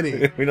know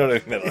any. We don't know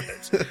any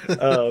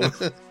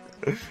Metalheads.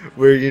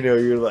 Where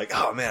you're like,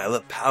 oh man, I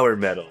love power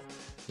metal.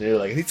 And you're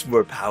like, I need some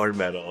more power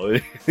metal.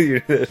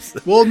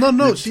 Well,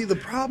 no. See, the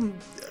problem.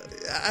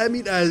 I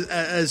mean,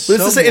 as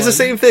it's the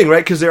same thing,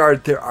 right? Because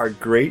there are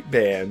great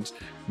bands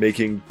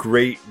making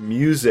great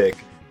music.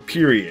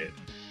 Period.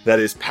 That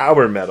is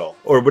power metal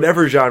or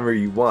whatever genre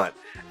you want,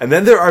 and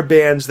then there are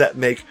bands that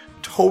make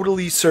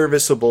totally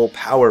serviceable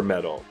power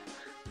metal,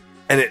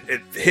 and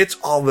it hits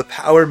all the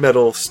power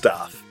metal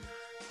stuff,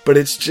 but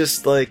it's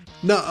just like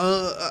no.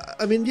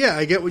 I mean, yeah,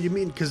 I get what you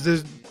mean, because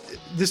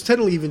this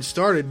technically even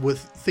started with,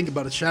 think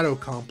about it, Shadow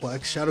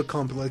Complex. Shadow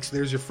Complex.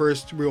 There's your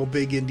first real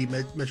big indie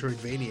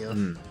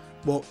Metroidvania.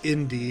 Well,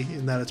 indie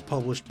in that it's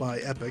published by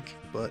Epic,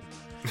 but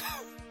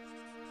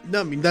no,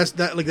 I mean that's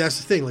the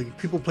thing. Like,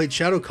 people played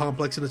Shadow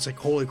Complex and it's like,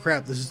 holy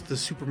crap, this is the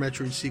Super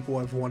Metroid sequel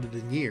I've wanted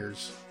in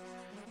years,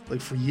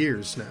 like for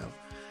years now.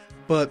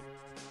 But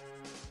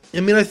I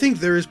mean, I think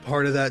there is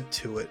part of that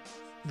to it.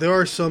 There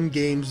are some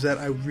games that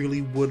I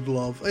really would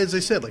love, as I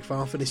said, like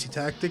Final Fantasy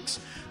Tactics.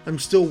 I'm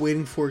still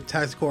waiting for a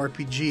tactical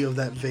RPG of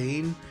that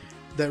vein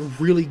that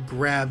really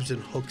grabs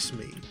and hooks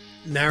me,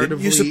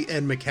 narratively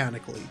and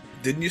mechanically.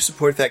 Didn't you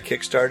support that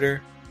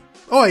Kickstarter?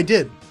 Oh, I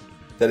did.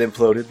 That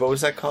imploded? What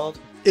was that called?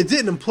 It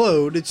didn't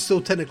implode. It's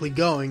still technically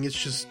going.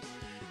 It's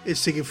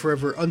taking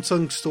forever.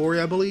 Unsung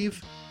Story, I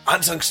believe.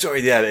 Unsung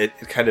Story, yeah. It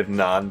kind of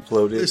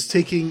non-ploded. It's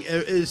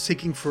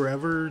taking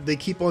forever. They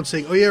keep on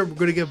saying, oh yeah, we're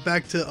going to get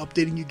back to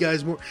updating you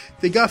guys more.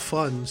 They got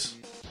funds.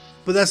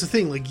 But that's the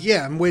thing. Like,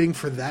 yeah, I'm waiting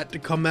for that to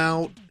come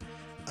out.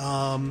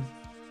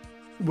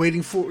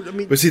 Waiting for... I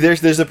mean... But see,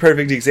 there's a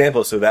perfect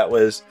example.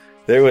 So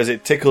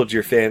it tickled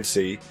your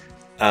fancy.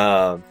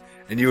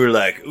 And and you were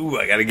like, "Ooh,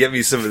 I got to get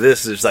me some of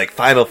this." There's like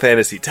Final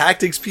Fantasy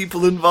Tactics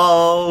people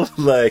involved.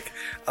 Like,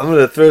 I'm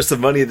gonna throw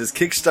some money at this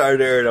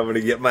Kickstarter, and I'm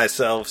gonna get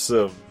myself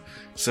some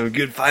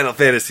good Final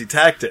Fantasy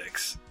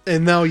Tactics.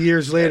 And now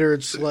years later,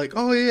 it's like,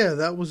 oh yeah,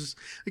 that was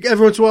like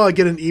every once in a while I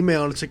get an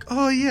email and it's like,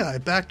 oh yeah, I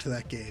backed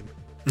that game.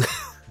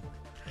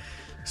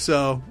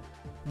 So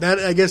that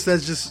I guess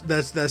that's just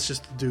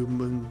the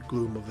doom and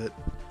gloom of it.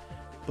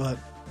 But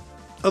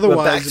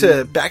otherwise,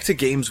 back to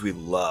games we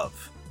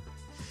love.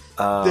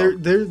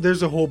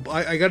 There's a whole.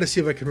 I got to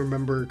see if I can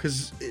remember,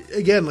 because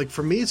again, like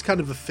for me, it's kind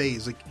of a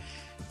phase. Like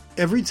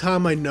every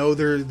time I know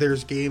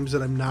there's games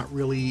that I'm not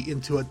really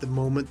into at the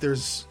moment,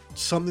 there's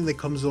something that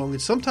comes along,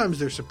 and sometimes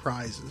they're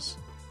surprises.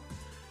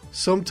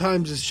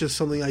 Sometimes it's just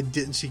something I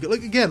didn't see.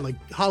 Like again, like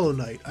Hollow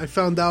Knight. I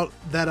found out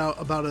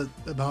about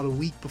a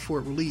week before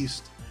it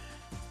released.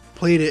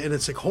 Played it, and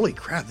it's like, holy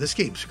crap, this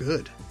game's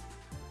good.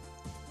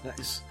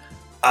 Nice.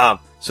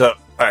 So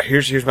all right,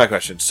 here's my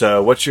question.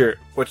 So what's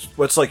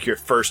like your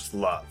first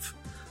love?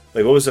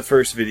 Like, what was the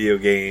first video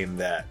game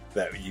that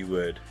you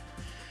would?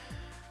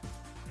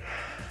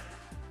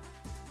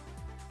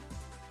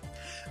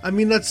 I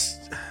mean,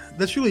 that's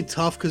really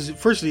tough, because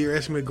firstly, you're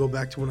asking me to go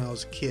back to when I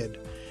was a kid,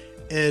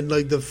 and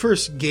like the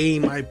first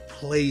game I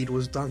played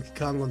was Donkey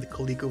Kong on the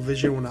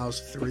ColecoVision when I was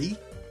 3,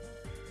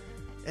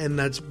 and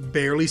that's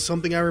barely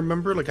something I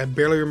remember. Like I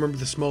barely remember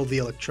the smell of the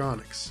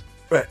electronics.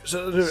 Right.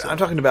 So I'm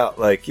talking about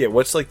like, yeah,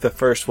 what's like the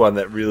first one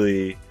that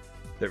really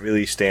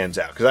stands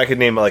out? Because I could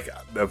name like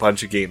a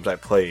bunch of games I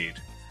played.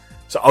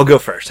 So I'll go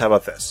first. How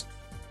about this?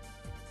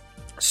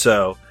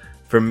 So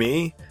for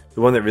me,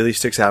 the one that really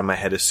sticks out in my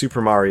head is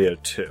Super Mario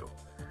 2.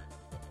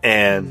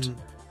 And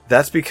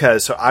that's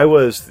because I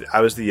was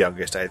the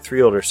youngest. I had 3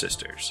 older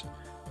sisters,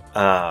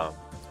 and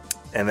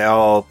they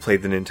all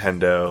played the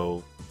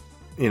Nintendo,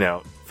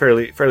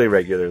 fairly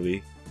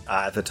regularly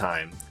at the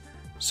time.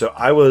 So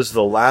I was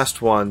the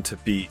last one to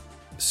beat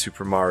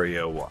Super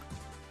Mario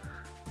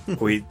 1.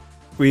 we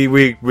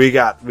didn't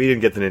get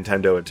the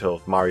Nintendo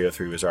until Mario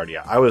 3 was already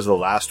out. I was the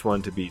last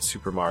one to beat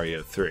Super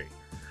Mario 3.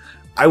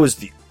 I was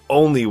the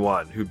only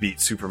one who beat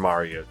Super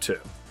Mario 2.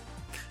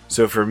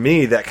 So for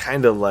me, that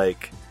kind of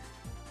like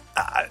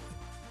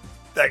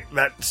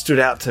that stood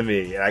out to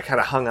me, and I kind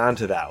of hung on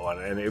to that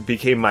one, and it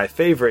became my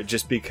favorite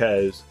just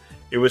because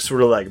it was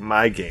sort of like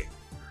my game.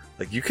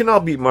 Like, you can all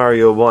beat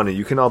Mario 1 and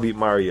you can all beat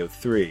Mario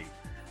 3,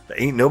 but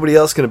ain't nobody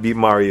else gonna beat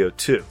Mario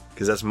 2,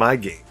 because that's my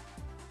game.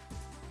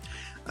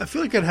 I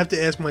feel like I'd have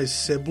to ask my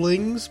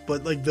siblings,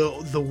 but like the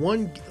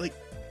one, like,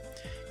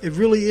 it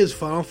really is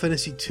Final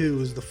Fantasy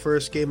 2 is the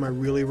first game I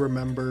really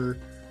remember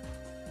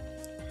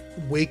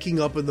waking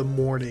up in the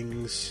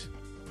mornings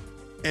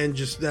and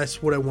just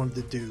that's what I wanted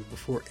to do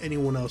before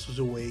anyone else was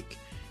awake,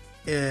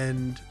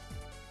 and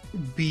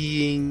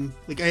being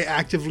like, I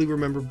actively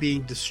remember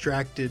being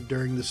distracted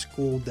during the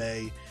school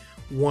day,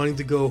 wanting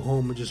to go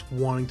home and just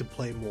wanting to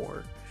play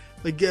more.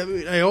 Like, I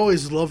mean, I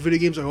always loved video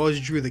games. I always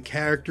drew the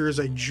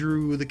characters. I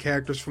drew the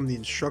characters from the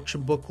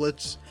instruction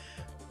booklets.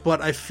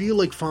 But I feel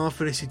like Final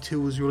Fantasy II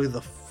was really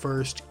the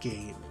first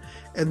game.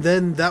 And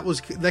then that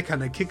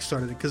kind of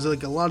kickstarted it, because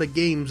like a lot of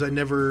games I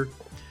never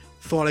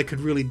thought I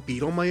could really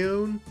beat on my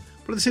own.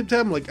 But at the same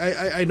time, like,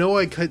 I know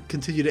I could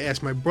continue to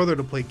ask my brother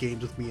to play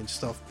games with me and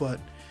stuff, but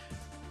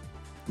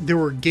there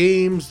were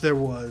games, there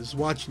was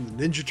watching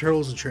the Ninja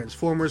Turtles and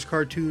Transformers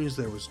cartoons,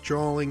 there was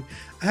drawing.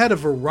 I had a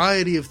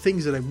variety of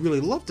things that I really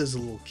loved as a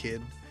little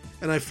kid,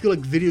 and I feel like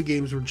video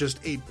games were just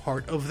a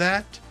part of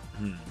that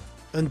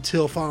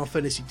until Final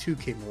Fantasy II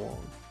came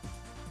along.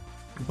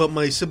 But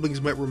my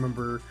siblings might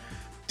remember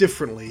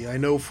differently. I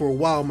know for a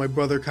while my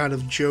brother kind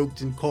of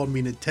joked and called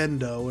me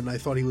Nintendo, and I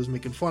thought he was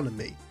making fun of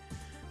me.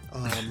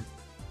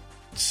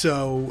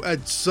 So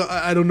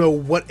I don't know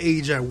what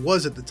age I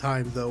was at the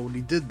time, though, when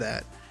he did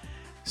that.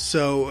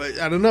 So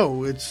I don't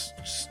know. It's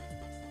just,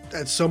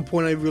 at some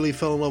point I really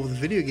fell in love with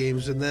video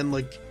games, and then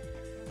like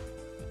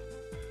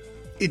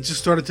it just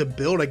started to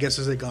build, I guess,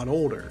 as I got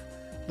older.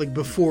 Like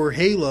before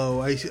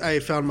Halo, I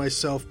found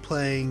myself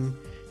playing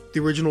the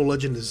original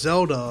Legend of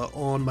Zelda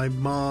on my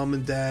mom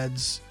and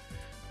dad's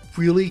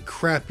really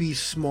crappy,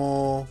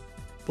 small,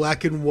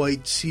 black and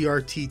white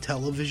CRT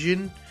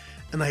television,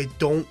 and I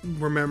don't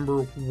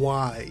remember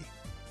why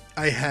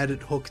I had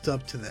it hooked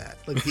up to that.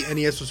 Like, the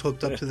NES was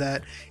hooked up to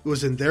that. It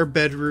was in their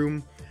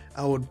bedroom.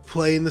 I would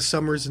play in the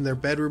summers in their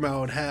bedroom. I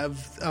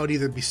would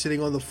either be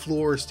sitting on the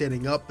floor or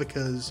standing up,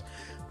 because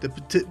the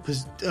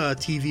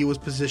TV was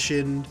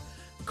positioned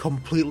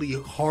completely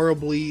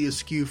horribly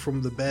askew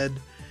from the bed.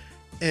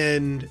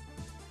 And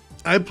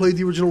I played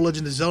the original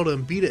Legend of Zelda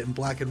and beat it in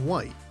black and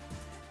white.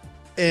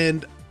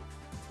 And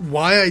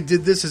why I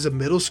did this as a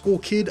middle school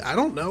kid, I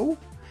don't know.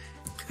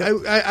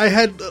 I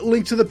had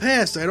Link to the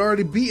Past. I'd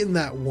already beaten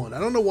that one. I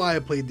don't know why I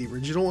played the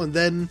original. And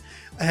then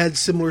I had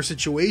similar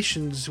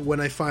situations when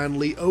I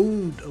finally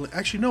owned...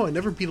 Actually, no, I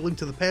never beat A Link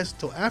to the Past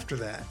until after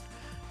that,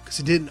 because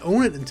I didn't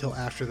own it until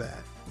after that.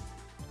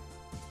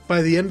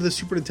 By the end of the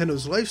Super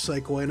Nintendo's life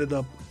cycle, I ended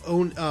up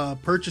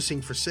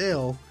purchasing for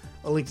sale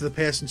A Link to the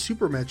Past and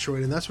Super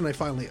Metroid, and that's when I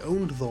finally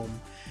owned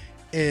them.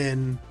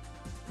 And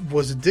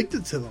was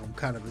addicted to them,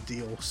 kind of a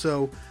deal.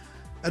 So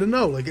I don't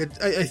know. Like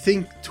I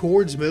think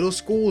towards middle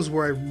school is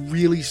where I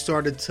really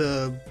started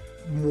to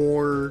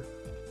more.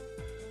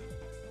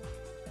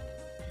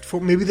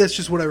 Maybe that's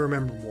just what I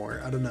remember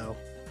more. I don't know.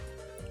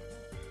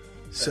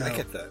 So I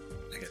get that.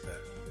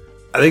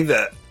 I think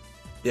that,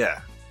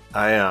 yeah.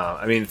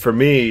 I mean, for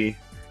me,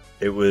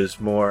 it was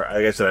more.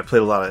 Like I said, I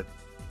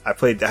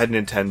had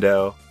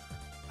Nintendo,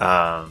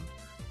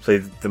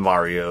 played the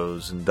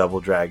Marios and Double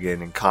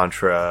Dragon and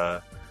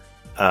Contra,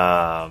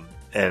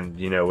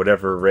 and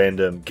whatever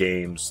random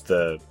games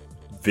the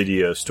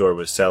video store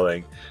was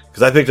selling.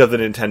 Because I picked up the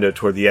Nintendo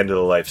toward the end of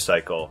the life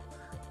cycle,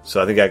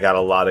 so I think I got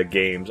a lot of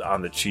games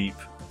on the cheap,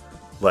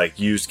 like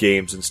used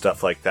games and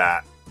stuff like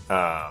that.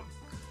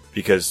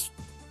 Because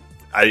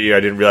I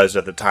didn't realize it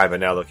at the time, but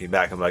now looking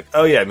back, I'm like,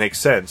 oh yeah, it makes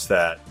sense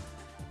that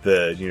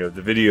the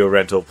video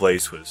rental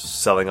place was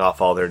selling off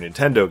all their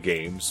Nintendo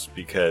games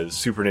because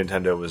Super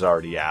Nintendo was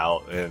already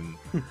out. And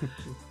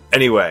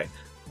anyway,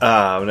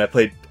 and I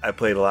played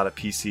a lot of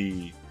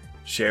PC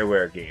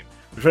shareware games.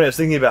 Which when I was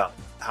thinking about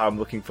how I'm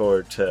looking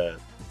forward to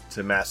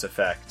Mass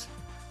Effect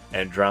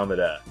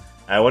Andromeda,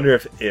 I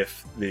wonder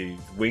if the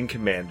Wing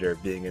Commander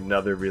being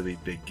another really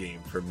big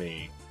game for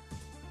me,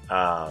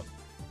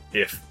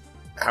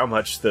 how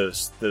much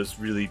those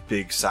really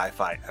big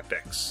sci-fi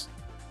epics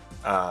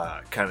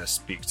kind of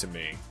speak to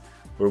me.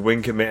 Where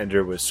Wing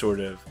Commander was sort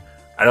of,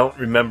 I don't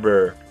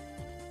remember.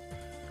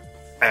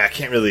 I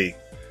can't really.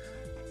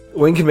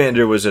 Wing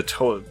Commander was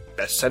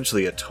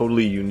essentially a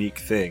totally unique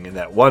thing in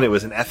that one, it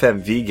was an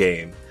FMV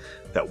game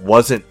that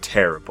wasn't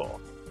terrible.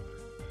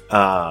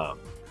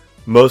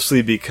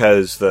 Mostly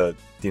because the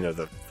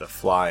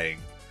flying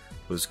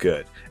was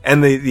good,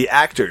 and the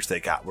actors they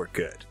got were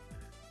good.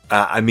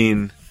 I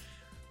mean,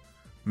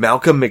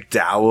 Malcolm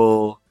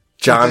McDowell,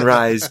 John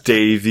Rhys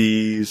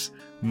Davies,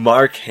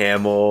 Mark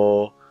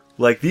Hamill,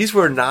 like these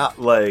were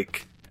not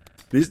like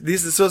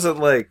this wasn't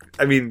like,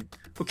 I mean,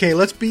 okay,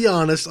 let's be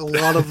honest, a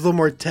lot of them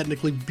are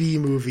technically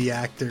B-movie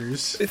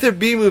actors. They're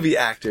B-movie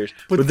actors,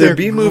 but they're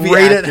B-movie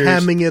great actors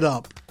at hamming it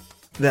up.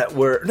 That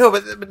were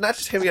but not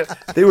just hamming it up.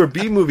 They were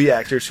B-movie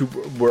actors who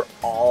were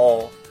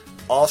all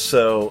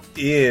also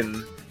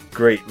in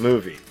great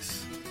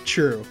movies.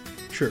 True.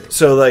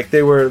 So like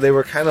they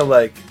were kind of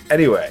like,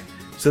 anyway.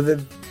 So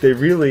that they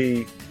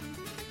really,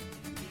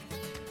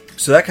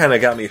 so that kind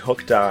of got me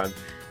hooked on.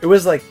 It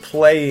was like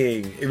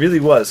playing. It really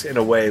was in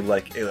a way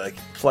like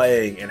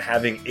playing and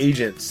having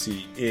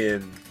agency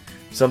in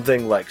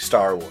something like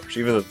Star Wars.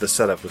 Even though the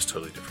setup was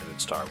totally different than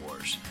Star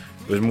Wars.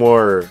 It was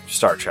more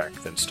Star Trek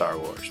than Star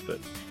Wars, but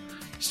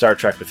Star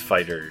Trek with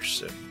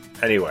fighters. And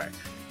anyway,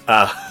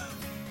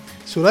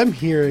 so what I'm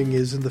hearing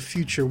is in the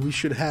future we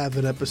should have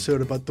an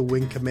episode about the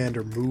Wing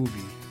Commander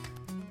movie.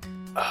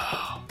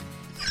 Oh,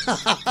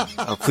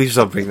 please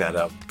don't bring that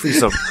up. Please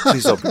don't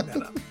bring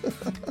that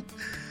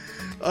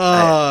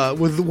up.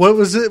 With what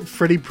was it?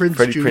 Freddie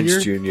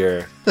Prinze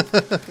Jr.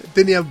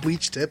 Didn't he have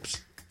bleached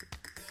tips?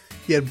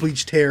 He had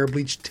bleached hair,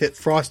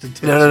 frosted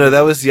tips. No. That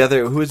was the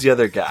other. Who was the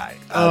other guy?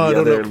 I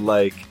don't know.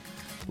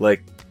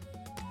 like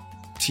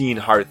teen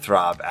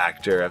heartthrob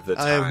actor of the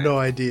time. I have no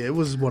idea. It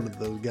was one of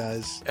those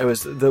guys. It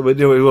was Freddie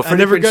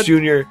Prinze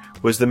Jr.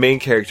 was the main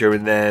character,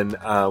 and then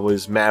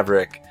was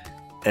Maverick,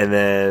 and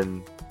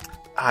then.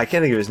 I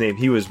can't think of his name.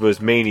 He was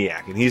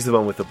Maniac, and he's the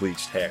one with the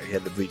bleached hair. He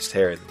had the bleached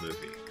hair in the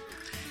movie.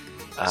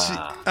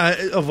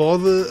 Of all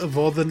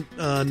the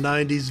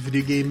 90s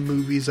video game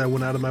movies I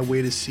went out of my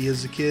way to see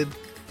as a kid,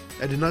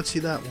 I did not see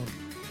that one.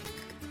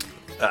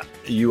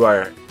 You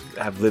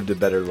have lived a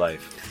better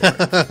life.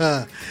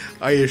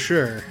 Are you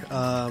sure?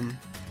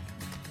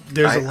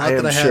 There's a lot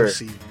that I have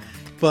seen,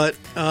 but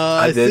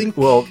I think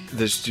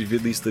you've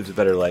at least lived a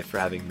better life for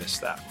having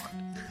missed that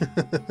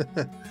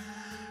one.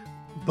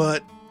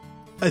 But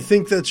I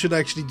think that should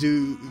actually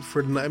do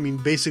for. I mean,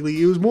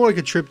 basically, it was more like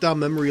a trip down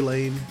memory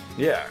lane.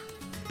 Yeah.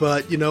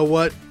 But you know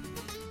what?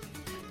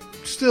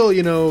 Still,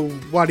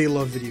 why do you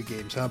love video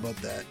games? How about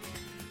that?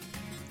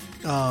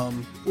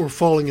 Or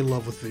falling in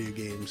love with video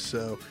games.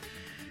 So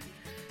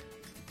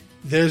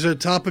there's our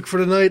topic for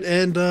tonight,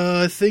 and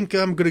I think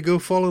I'm going to go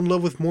fall in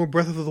love with more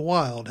Breath of the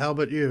Wild. How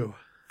about you?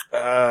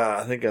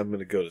 I think I'm going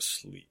to go to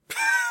sleep.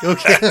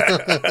 Okay.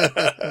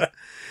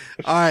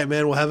 All right,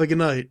 man. Well, have a good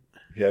night.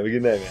 Yeah, have a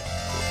good night, man.